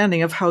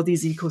understanding of how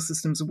these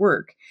ecosystems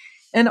work.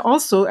 And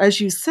also, as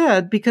you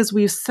said, because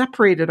we've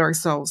separated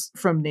ourselves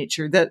from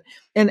nature, that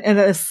and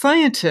as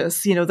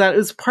scientists, that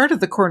is part of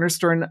the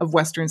cornerstone of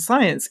Western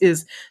science,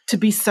 is to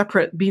be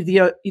separate, be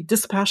the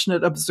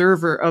dispassionate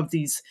observer of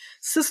these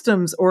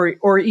systems,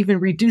 or even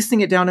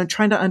reducing it down and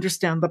trying to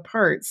understand the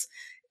parts.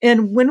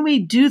 And when we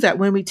do that,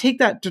 when we take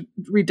that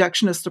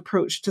reductionist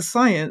approach to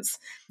science,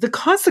 the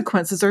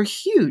consequences are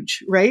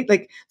huge, right?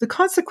 Like the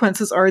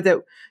consequences are that,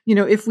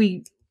 if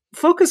we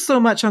focus so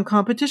much on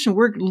competition,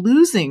 we're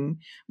losing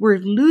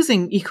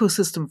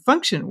ecosystem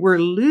function. We're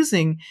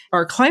losing,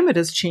 our climate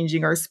is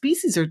changing, our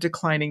species are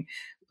declining.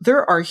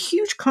 There are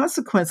huge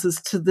consequences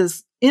to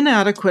this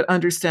inadequate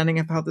understanding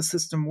of how the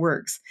system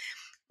works.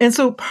 And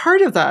so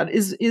part of that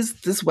is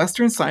this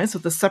Western science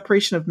of the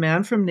separation of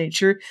man from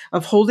nature,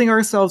 of holding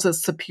ourselves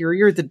as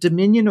superior, the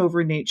dominion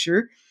over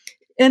nature,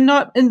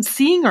 and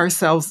seeing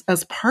ourselves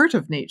as part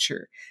of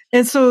nature.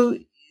 And so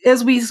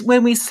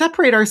when we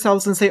separate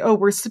ourselves and say, oh,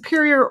 we're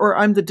superior, or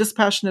I'm the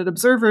dispassionate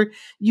observer,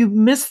 you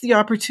miss the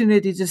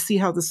opportunity to see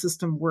how the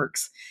system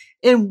works.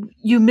 And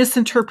you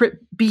misinterpret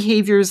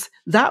behaviors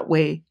that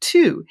way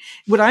too.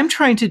 What I'm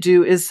trying to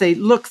do is say,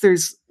 look,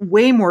 there's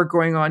way more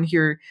going on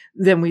here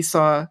than we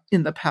saw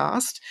in the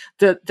past,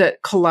 that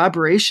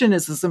collaboration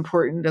is as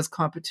important as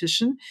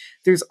competition.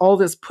 There's all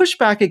this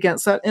pushback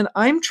against that. And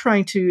I'm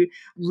trying to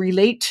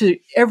relate to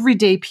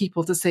everyday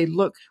people to say,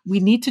 look,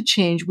 we need to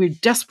change. We're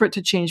desperate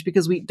to change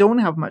because we don't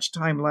have much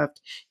time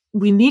left.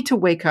 We need to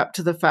wake up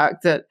to the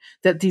fact that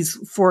these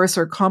forests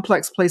are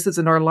complex places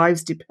and our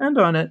lives depend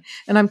on it.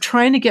 And I'm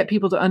trying to get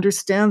people to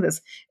understand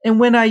this. And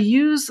when I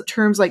use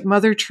terms like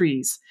mother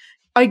trees,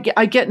 I get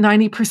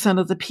 90%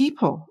 of the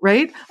people,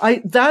 right?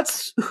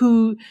 That's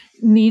who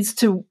needs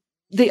to,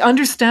 they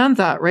understand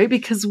that, right?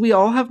 Because we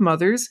all have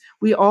mothers.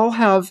 We all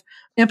have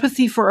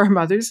empathy for our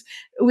mothers.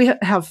 We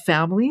have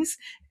families.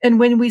 And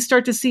when we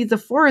start to see the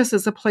forest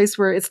as a place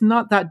where it's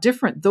not that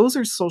different, those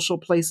are social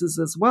places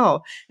as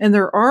well. And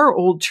there are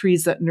old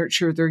trees that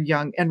nurture their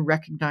young and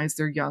recognize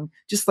their young,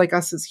 just like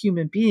us as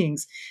human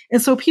beings.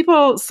 And so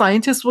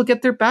scientists will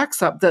get their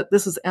backs up that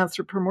this is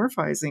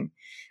anthropomorphizing,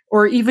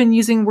 or even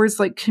using words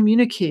like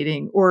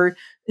communicating or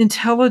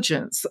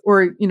intelligence,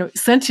 or,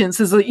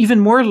 sentience is even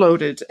more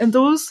loaded. And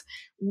those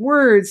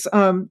words,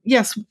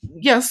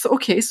 yes,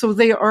 okay, so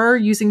they are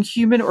using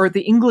human or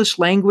the English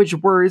language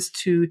words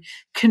to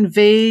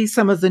convey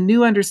some of the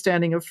new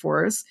understanding of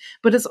forests,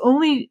 but it's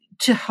only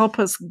to help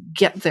us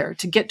get there,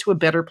 to get to a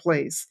better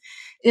place.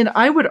 And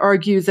I would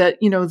argue that,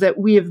 that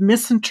we have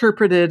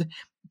misinterpreted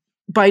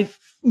by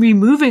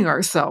removing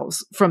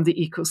ourselves from the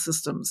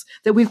ecosystems,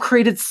 that we've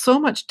created so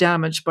much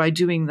damage by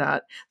doing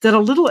that a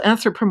little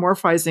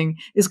anthropomorphizing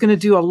is going to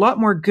do a lot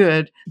more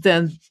good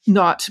than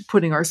not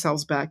putting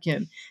ourselves back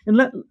in. And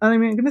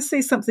I'm going to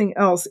say something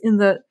else in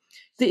that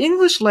the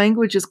English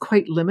language is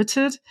quite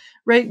limited,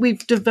 right?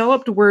 We've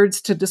developed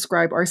words to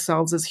describe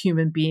ourselves as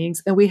human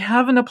beings, and we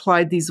haven't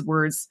applied these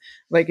words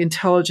like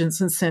intelligence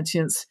and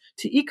sentience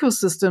to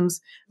ecosystems.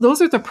 Those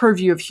are the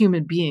purview of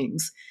human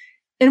beings.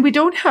 And we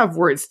don't have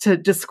words to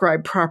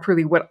describe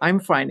properly what I'm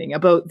finding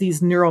about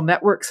these neural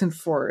networks in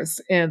forests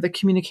and the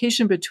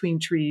communication between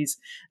trees.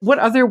 What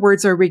other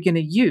words are we going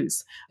to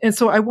use? And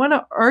so I want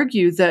to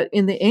argue that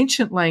in the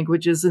ancient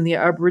languages, in the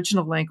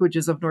Aboriginal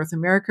languages of North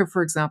America,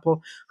 for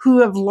example,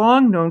 who have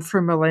long known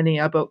for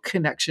millennia about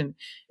connection.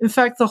 In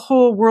fact, the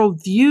whole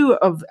worldview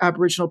of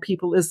Aboriginal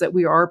people is that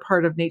we are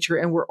part of nature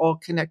and we're all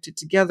connected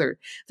together.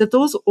 That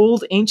those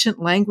old ancient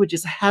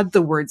languages had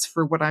the words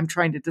for what I'm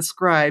trying to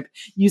describe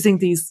using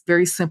these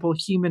very simple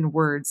human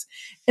words.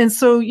 And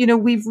so,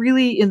 we've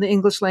really, in the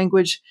English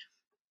language,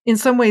 in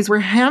some ways, we're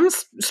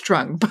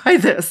hamstrung by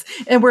this,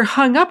 and we're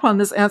hung up on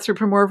this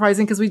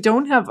anthropomorphizing because we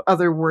don't have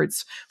other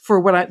words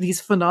for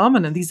these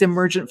phenomena, these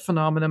emergent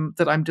phenomena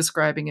that I'm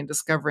describing and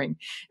discovering.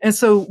 And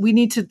so we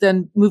need to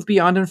then move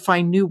beyond and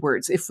find new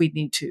words if we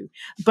need to.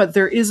 But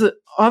there is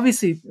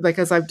obviously, like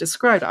as I've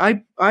described,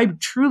 I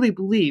truly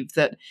believe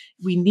that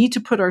we need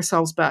to put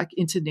ourselves back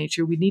into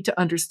nature. We need to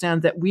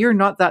understand that we are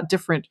not that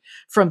different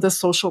from the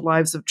social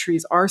lives of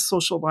trees. Our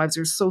social lives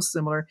are so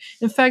similar.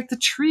 In fact, the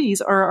trees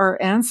are our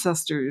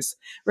ancestors,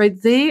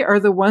 right? They are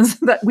the ones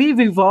that we've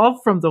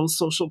evolved from those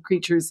social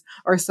creatures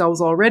ourselves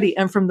already,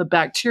 and from the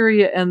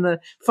bacteria and the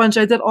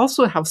fungi that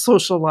also have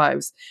social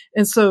lives.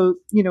 And so,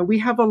 we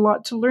have a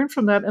lot to learn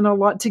from that and a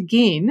lot to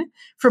gain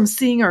from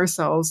seeing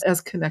ourselves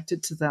as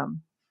connected to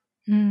them.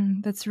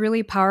 That's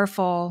really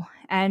powerful.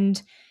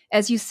 And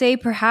as you say,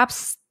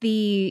 perhaps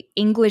the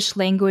English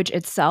language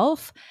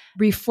itself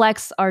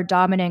reflects our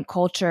dominant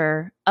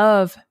culture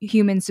of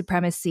human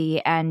supremacy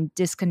and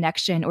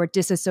disconnection or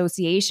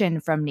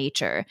disassociation from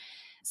nature.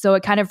 So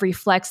it kind of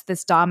reflects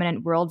this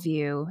dominant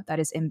worldview that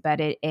is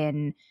embedded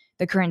in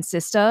the current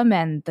system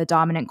and the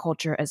dominant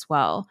culture as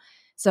well.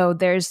 So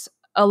there's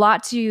a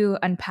lot to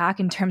unpack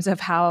in terms of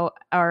how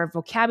our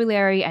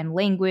vocabulary and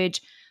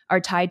language are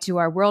tied to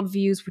our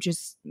worldviews, which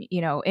is,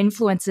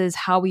 influences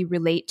how we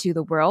relate to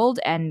the world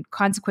and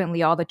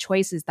consequently all the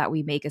choices that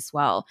we make as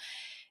well.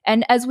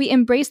 And as we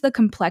embrace the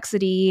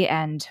complexity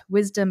and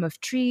wisdom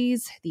of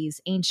trees, these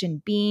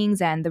ancient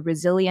beings, and the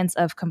resilience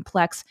of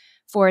complex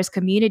forest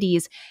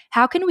communities,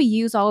 how can we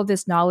use all of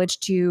this knowledge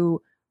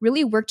to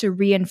really work to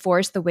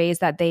reinforce the ways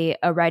that they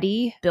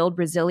already build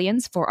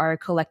resilience for our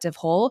collective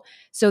whole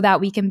so that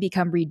we can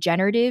become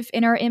regenerative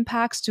in our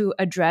impacts to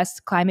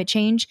address climate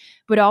change,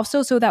 but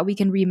also so that we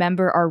can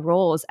remember our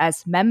roles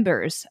as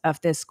members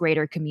of this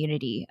greater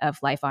community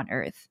of life on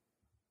Earth?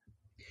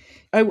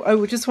 I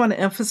would just want to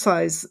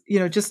emphasize,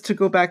 just to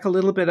go back a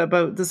little bit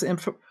about this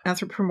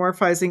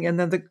anthropomorphizing, and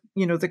then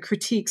the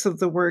critiques of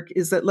the work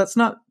is that let's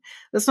not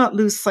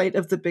lose sight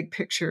of the big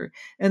picture.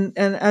 And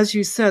as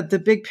you said, the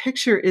big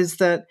picture is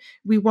that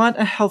we want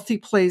a healthy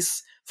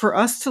place for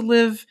us to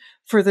live,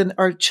 for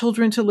our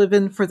children to live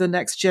in, for the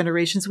next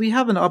generations. We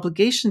have an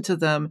obligation to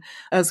them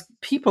as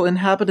people,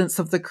 inhabitants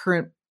of the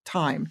current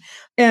time.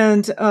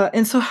 And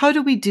so how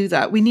do we do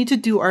that? We need to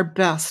do our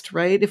best,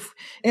 right?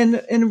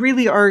 And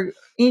really our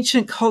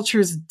ancient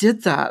cultures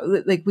did that.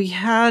 Like, we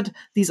had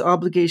these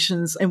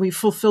obligations and we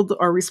fulfilled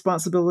our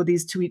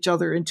responsibilities to each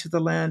other and to the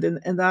land.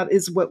 And that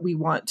is what we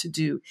want to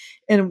do.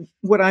 And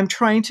what I'm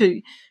trying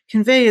to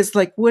convey is,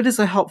 like, what is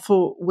a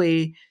helpful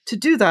way to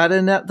do that?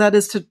 And that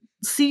is to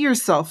see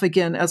yourself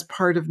again as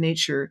part of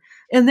nature.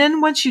 And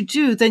then once you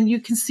do, then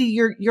you can see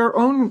your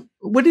own,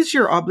 what is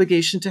your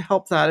obligation to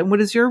help that? And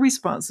what is your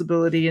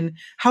responsibility? And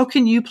how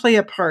can you play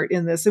a part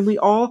in this? And we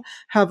all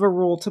have a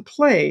role to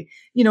play,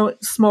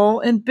 small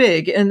and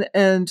big,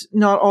 and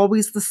not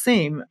always the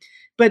same.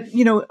 But,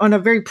 on a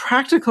very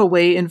practical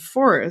way in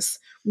forests,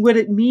 what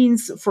it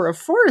means for a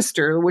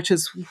forester, which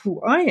is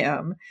who I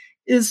am,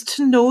 is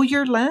to know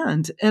your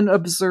land and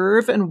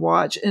observe and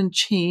watch and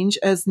change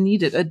as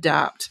needed,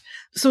 adapt.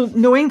 So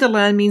knowing the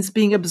land means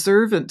being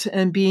observant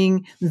and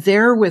being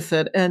there with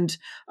it, and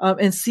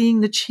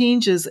seeing the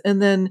changes.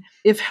 And then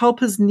if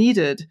help is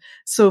needed.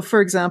 So for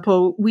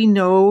example, we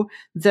know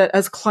that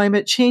as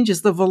climate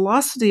changes, the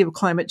velocity of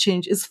climate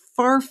change is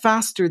far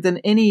faster than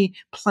any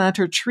plant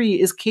or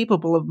tree is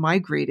capable of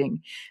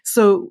migrating.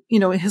 So,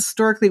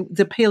 historically,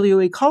 the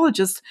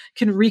paleoecologists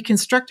can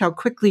reconstruct how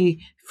quickly,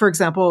 for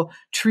example,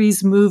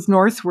 trees move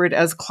northward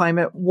as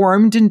climate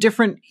warmed in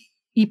different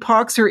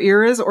epochs or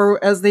eras,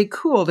 or as they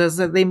cooled, as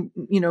they,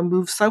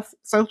 move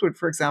southward,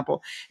 for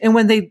example. And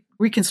when they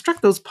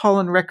reconstruct those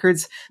pollen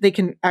records, they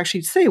can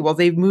actually say, well,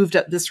 they've moved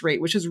at this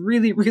rate, which is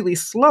really, really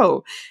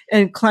slow.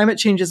 And climate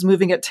change is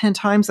moving at 10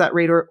 times that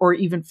rate, or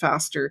even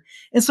faster.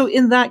 And so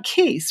in that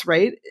case,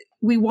 right,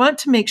 we want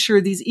to make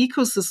sure these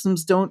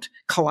ecosystems don't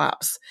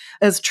collapse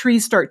as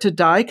trees start to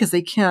die because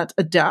they can't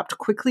adapt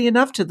quickly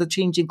enough to the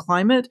changing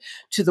climate,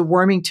 to the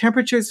warming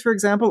temperatures, for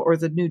example, or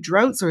the new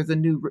droughts, or the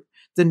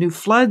new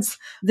floods.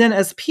 Then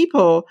as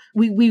people,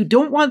 we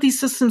don't want these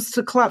systems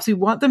to collapse. We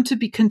want them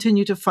to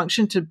continue to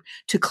function,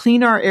 to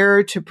clean our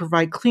air, to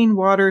provide clean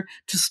water,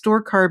 to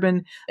store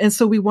carbon. And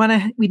so we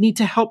need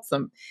to help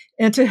them.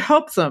 And to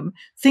help them,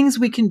 things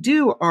we can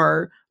do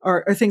are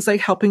things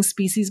like helping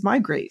species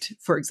migrate.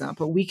 For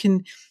example, we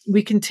can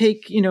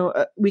take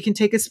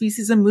a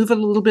species and move it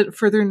a little bit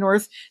further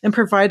north and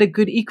provide a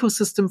good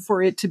ecosystem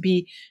for it to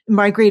be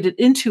migrated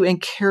into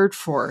and cared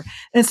for.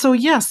 And so,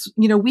 yes,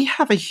 we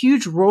have a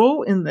huge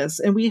role in this,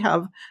 and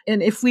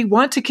if we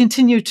want to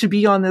continue to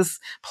be on this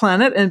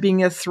planet and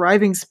being a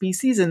thriving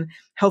species and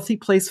healthy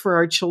place for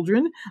our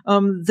children,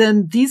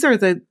 then these are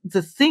the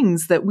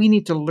things that we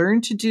need to learn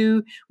to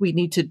do. We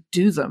need to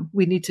do them.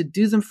 We need to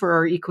do them for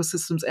our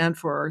ecosystems and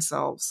for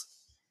ourselves.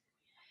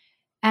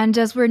 And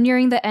as we're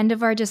nearing the end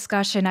of our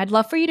discussion, I'd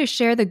love for you to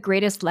share the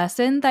greatest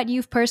lesson that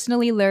you've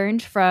personally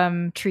learned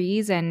from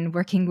trees and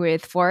working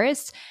with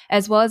forests,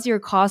 as well as your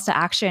calls to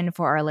action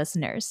for our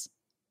listeners.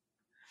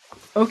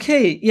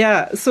 Okay,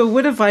 yeah. So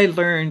what have I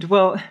learned?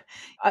 Well,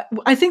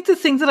 I think the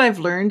thing that I've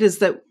learned is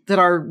that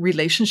our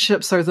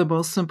relationships are the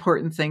most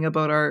important thing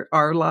about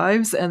our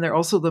lives, and they're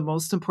also the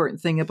most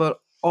important thing about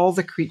all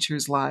the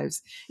creatures'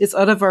 lives. It's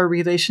out of our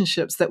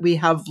relationships that we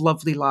have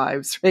lovely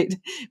lives, right?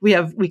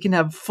 We can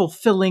have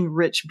fulfilling,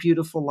 rich,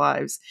 beautiful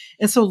lives.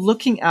 And so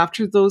looking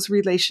after those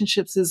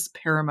relationships is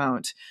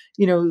paramount.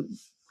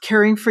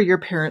 Caring for your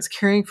parents,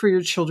 caring for your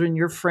children,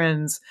 your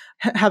friends,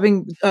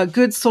 having a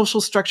good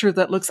social structure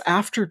that looks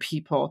after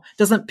people,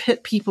 doesn't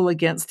pit people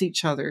against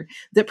each other,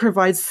 that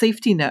provides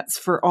safety nets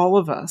for all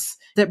of us,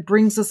 that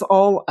brings us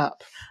all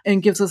up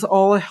and gives us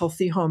all a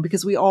healthy home,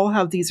 because we all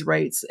have these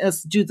rights,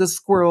 as do the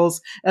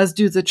squirrels, as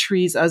do the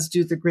trees, as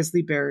do the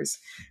grizzly bears.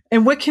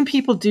 And what can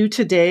people do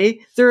today?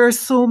 There are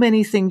so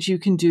many things you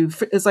can do,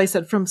 as I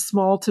said, from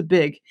small to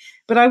big.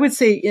 But I would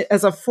say,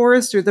 as a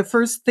forester, the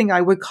first thing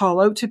I would call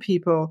out to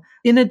people,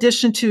 in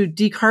addition to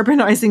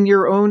decarbonizing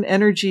your own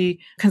energy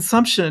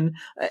consumption,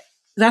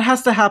 that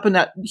has to happen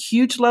at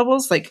huge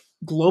levels, like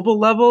global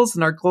levels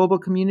in our global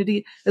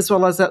community, as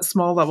well as at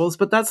small levels.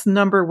 But that's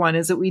number one,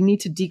 is that we need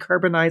to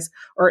decarbonize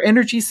our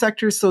energy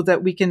sector so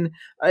that we can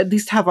at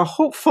least have a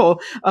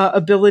hopeful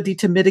ability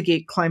to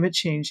mitigate climate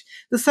change.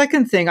 The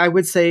second thing I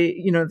would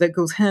say, that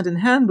goes hand in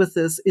hand with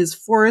this is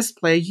forests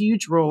play a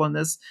huge role in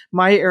this.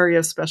 My area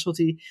of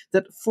specialty,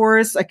 that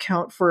forests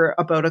account for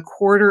about a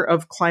quarter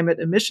of climate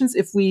emissions.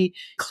 If we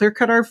clear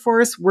cut our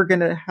forests, we're going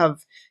to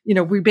have,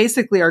 we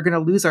basically are going to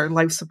lose our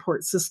life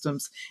support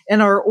systems.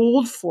 And our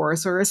old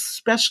forests are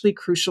especially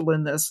crucial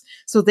in this.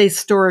 So they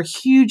store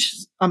huge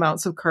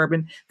amounts of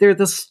carbon. They're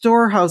the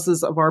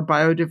storehouses of our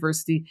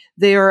biodiversity.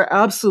 They are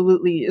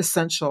absolutely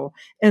essential.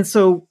 And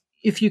so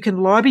if you can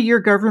lobby your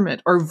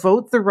government or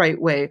vote the right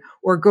way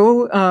or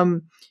go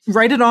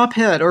write an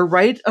op-ed or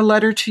write a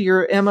letter to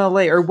your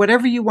MLA or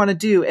whatever you want to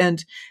do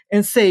and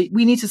say,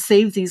 we need to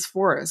save these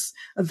forests.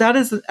 That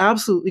is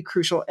absolutely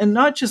crucial. And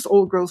not just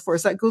old growth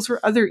forests. That goes for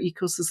other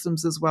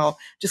ecosystems as well.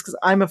 Just because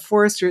I'm a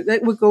forester,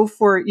 that would go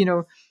for,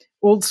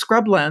 old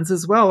scrublands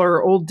as well,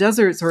 or old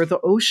deserts or the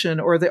ocean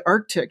or the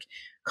Arctic.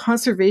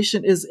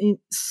 Conservation is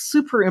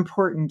super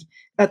important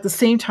at the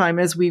same time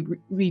as we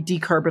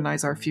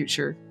decarbonize our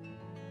future.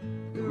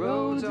 The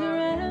roads are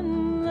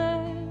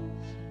endless,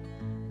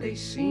 they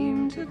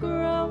seem to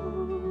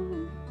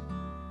grow.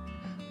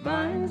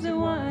 Vines that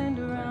wind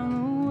around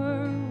the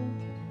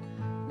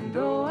world. And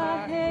though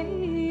I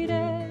hate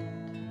it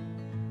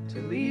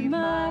to leave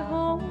my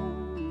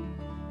home,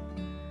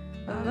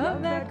 I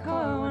love that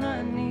car when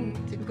I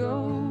need to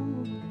go.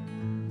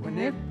 When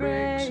it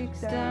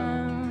breaks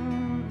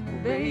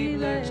down, babe,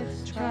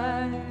 let's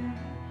try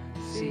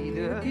to see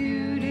the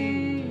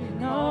beauty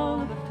in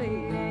all the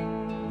fading.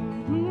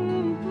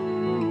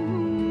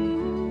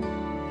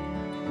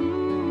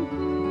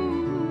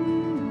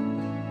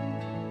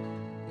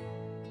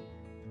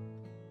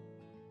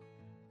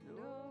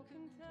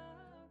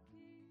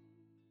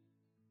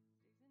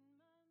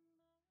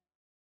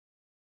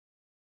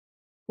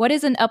 What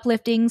is an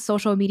uplifting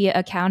social media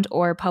account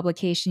or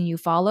publication you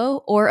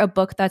follow, or a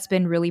book that's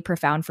been really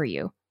profound for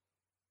you?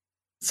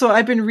 So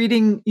I've been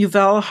reading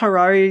Yuval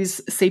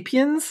Harari's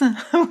Sapiens,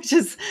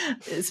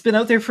 it's been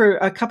out there for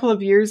a couple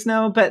of years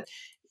now, but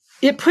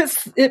it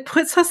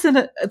puts us in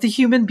the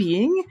human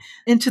being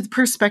into the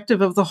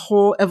perspective of the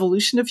whole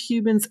evolution of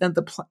humans and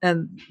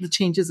the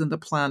changes in the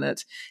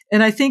planet.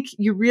 And I think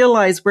you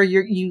realize where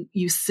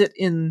you sit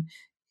in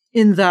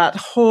that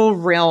whole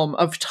realm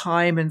of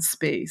time and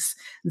space,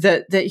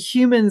 that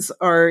humans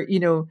are,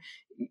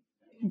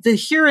 the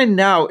here and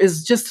now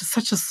is just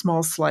such a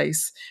small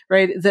slice,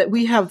 right? That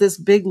we have this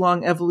big,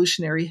 long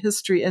evolutionary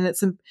history. And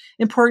it's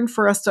important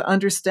for us to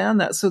understand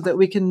that so that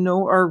we can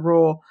know our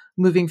role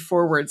moving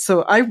forward.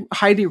 So I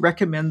highly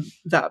recommend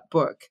that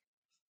book.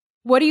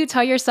 What do you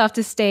tell yourself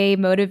to stay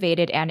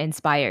motivated and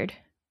inspired?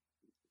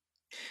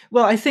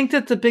 Well, I think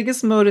that the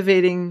biggest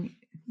motivating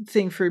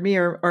thing for me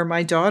are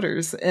my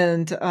daughters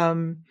and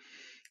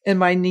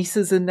my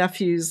nieces and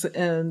nephews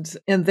and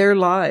their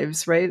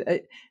lives,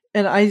 right?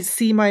 And I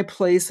see my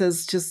place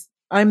as just,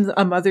 I'm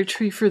a mother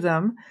tree for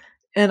them,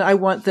 and I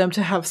want them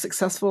to have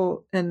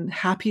successful and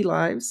happy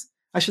lives.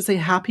 I should say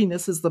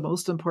happiness is the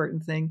most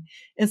important thing.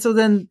 And so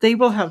then they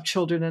will have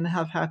children and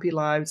have happy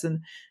lives.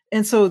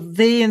 And so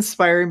they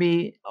inspire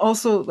me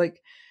also,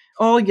 like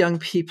all young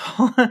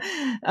people.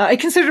 I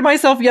consider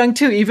myself young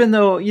too, even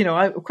though,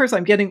 of course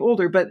I'm getting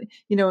older, but,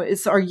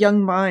 it's our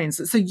young minds.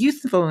 It's a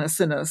youthfulness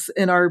in us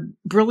and our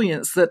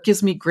brilliance that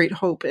gives me great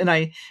hope.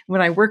 And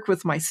when I work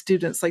with my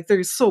students, like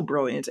they're so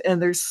brilliant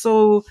and they're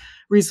so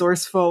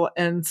resourceful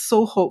and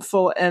so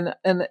hopeful. And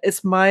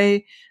it's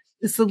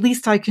the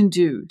least I can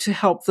do to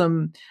help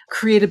them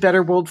create a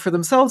better world for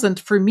themselves, and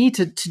for me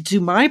to do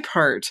my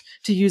part,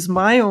 to use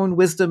my own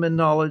wisdom and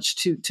knowledge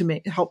to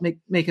help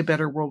make a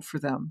better world for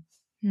them.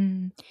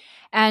 Mm.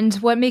 And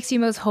what makes you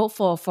most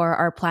hopeful for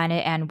our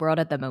planet and world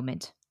at the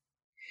moment?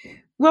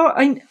 Well,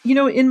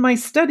 in my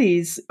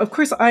studies, of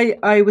course,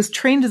 I was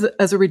trained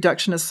as a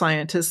reductionist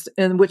scientist,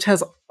 and which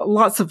has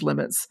lots of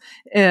limits.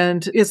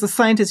 And as a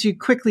scientist, you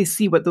quickly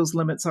see what those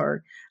limits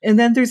are. And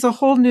then there's a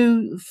whole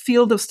new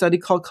field of study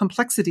called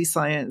complexity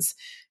science.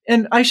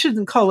 And I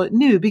shouldn't call it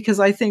new, because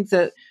I think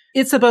that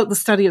it's about the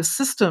study of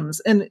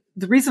systems. And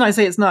the reason I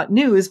say it's not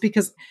new is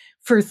because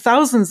for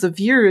thousands of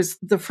years,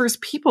 the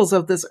first peoples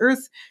of this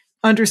earth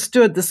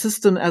understood the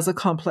system as a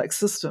complex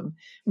system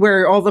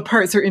where all the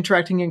parts are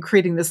interacting and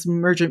creating this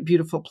emergent,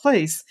 beautiful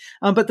place.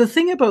 But the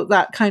thing about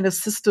that kind of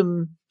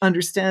system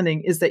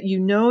understanding is that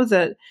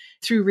that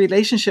through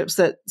relationships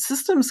that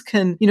systems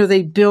can,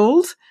 they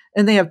build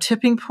and they have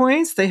tipping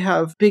points. They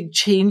have big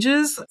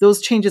changes.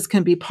 Those changes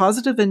can be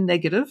positive and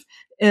negative.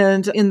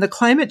 And in the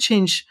climate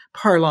change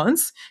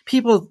parlance,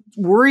 people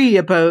worry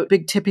about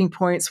big tipping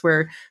points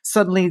where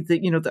suddenly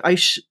the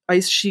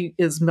ice sheet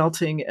is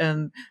melting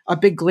and a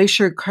big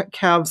glacier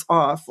calves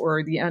off,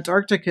 or the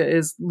Antarctica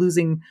is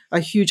losing a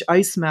huge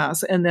ice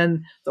mass, and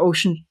then the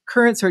ocean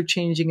currents are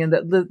changing, and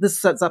that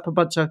this sets up a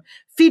bunch of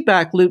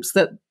feedback loops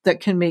that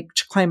can make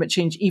climate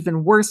change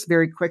even worse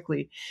very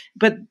quickly.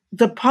 But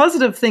the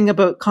positive thing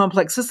about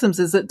complex systems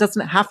is it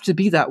doesn't have to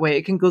be that way.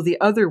 It can go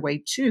the other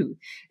way too.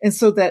 And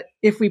so that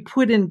if we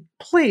put in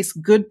place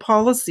good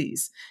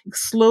policies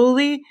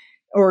slowly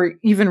or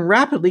even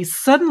rapidly,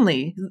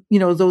 suddenly,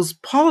 those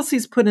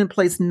policies put in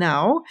place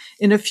now,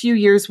 in a few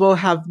years, will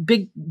have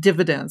big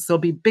dividends. There'll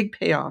be big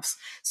payoffs.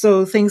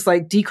 So things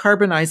like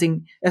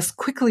decarbonizing as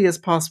quickly as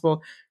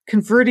possible,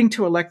 converting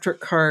to electric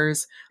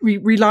cars,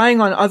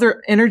 relying on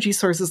other energy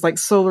sources like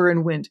solar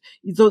and wind.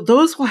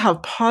 Those will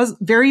have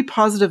very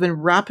positive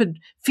and rapid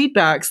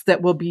feedbacks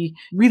that will be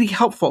really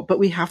helpful, but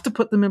we have to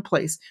put them in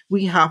place.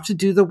 We have to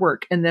do the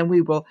work, and then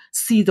we will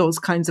see those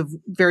kinds of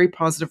very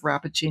positive,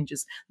 rapid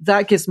changes.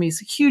 That gives me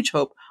huge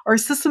hope. Our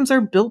systems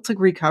are built to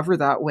recover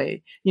that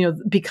way.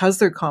 Because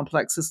they're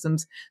complex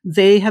systems,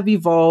 they have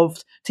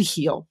evolved to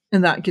heal,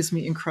 and that gives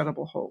me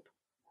incredible hope.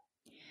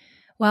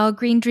 Well,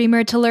 Green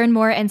Dreamer, to learn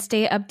more and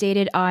stay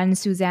updated on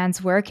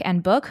Suzanne's work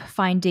and book,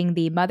 Finding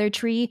the Mother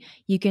Tree,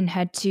 you can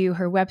head to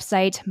her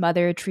website,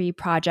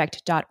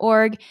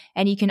 mothertreeproject.org,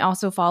 and you can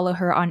also follow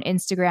her on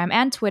Instagram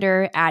and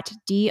Twitter at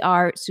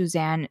Dr.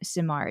 Suzanne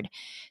Simard.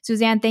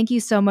 Suzanne, thank you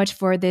so much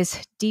for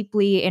this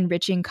deeply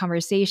enriching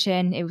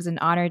conversation. It was an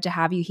honor to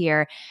have you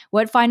here.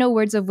 What final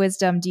words of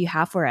wisdom do you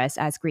have for us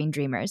as Green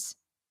Dreamers?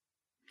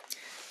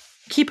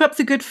 Keep up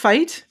the good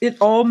fight. It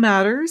all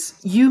matters.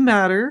 You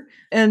matter.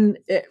 And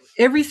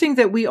everything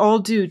that we all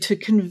do to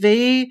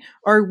convey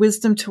our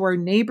wisdom to our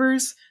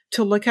neighbors,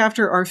 to look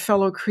after our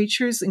fellow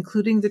creatures,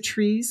 including the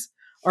trees,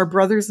 our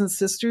brothers and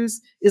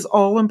sisters, is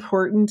all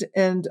important.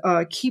 And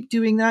keep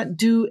doing that.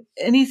 Do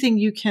anything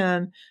you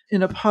can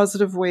in a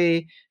positive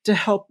way to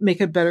help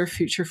make a better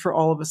future for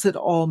all of us. It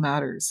all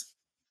matters.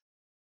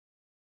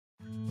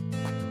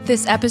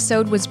 This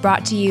episode was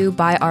brought to you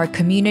by our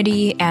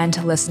community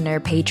and listener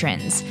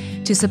patrons.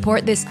 To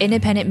support this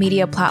independent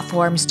media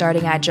platform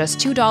starting at just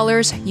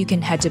 $2, you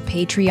can head to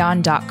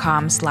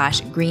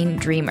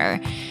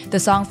patreon.com/greendreamer. The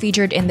song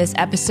featured in this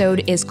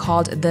episode is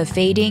called The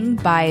Fading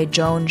by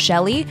Joan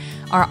Shelley.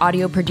 Our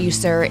audio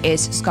producer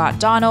is Scott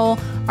Donnell.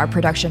 Our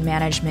production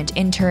management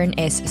intern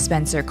is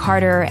Spencer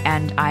Carter,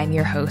 and I'm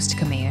your host,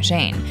 Kamea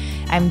Shane.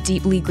 I'm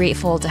deeply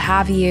grateful to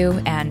have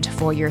you and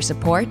for your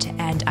support,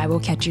 and I will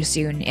catch you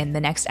soon in the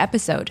next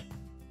episode.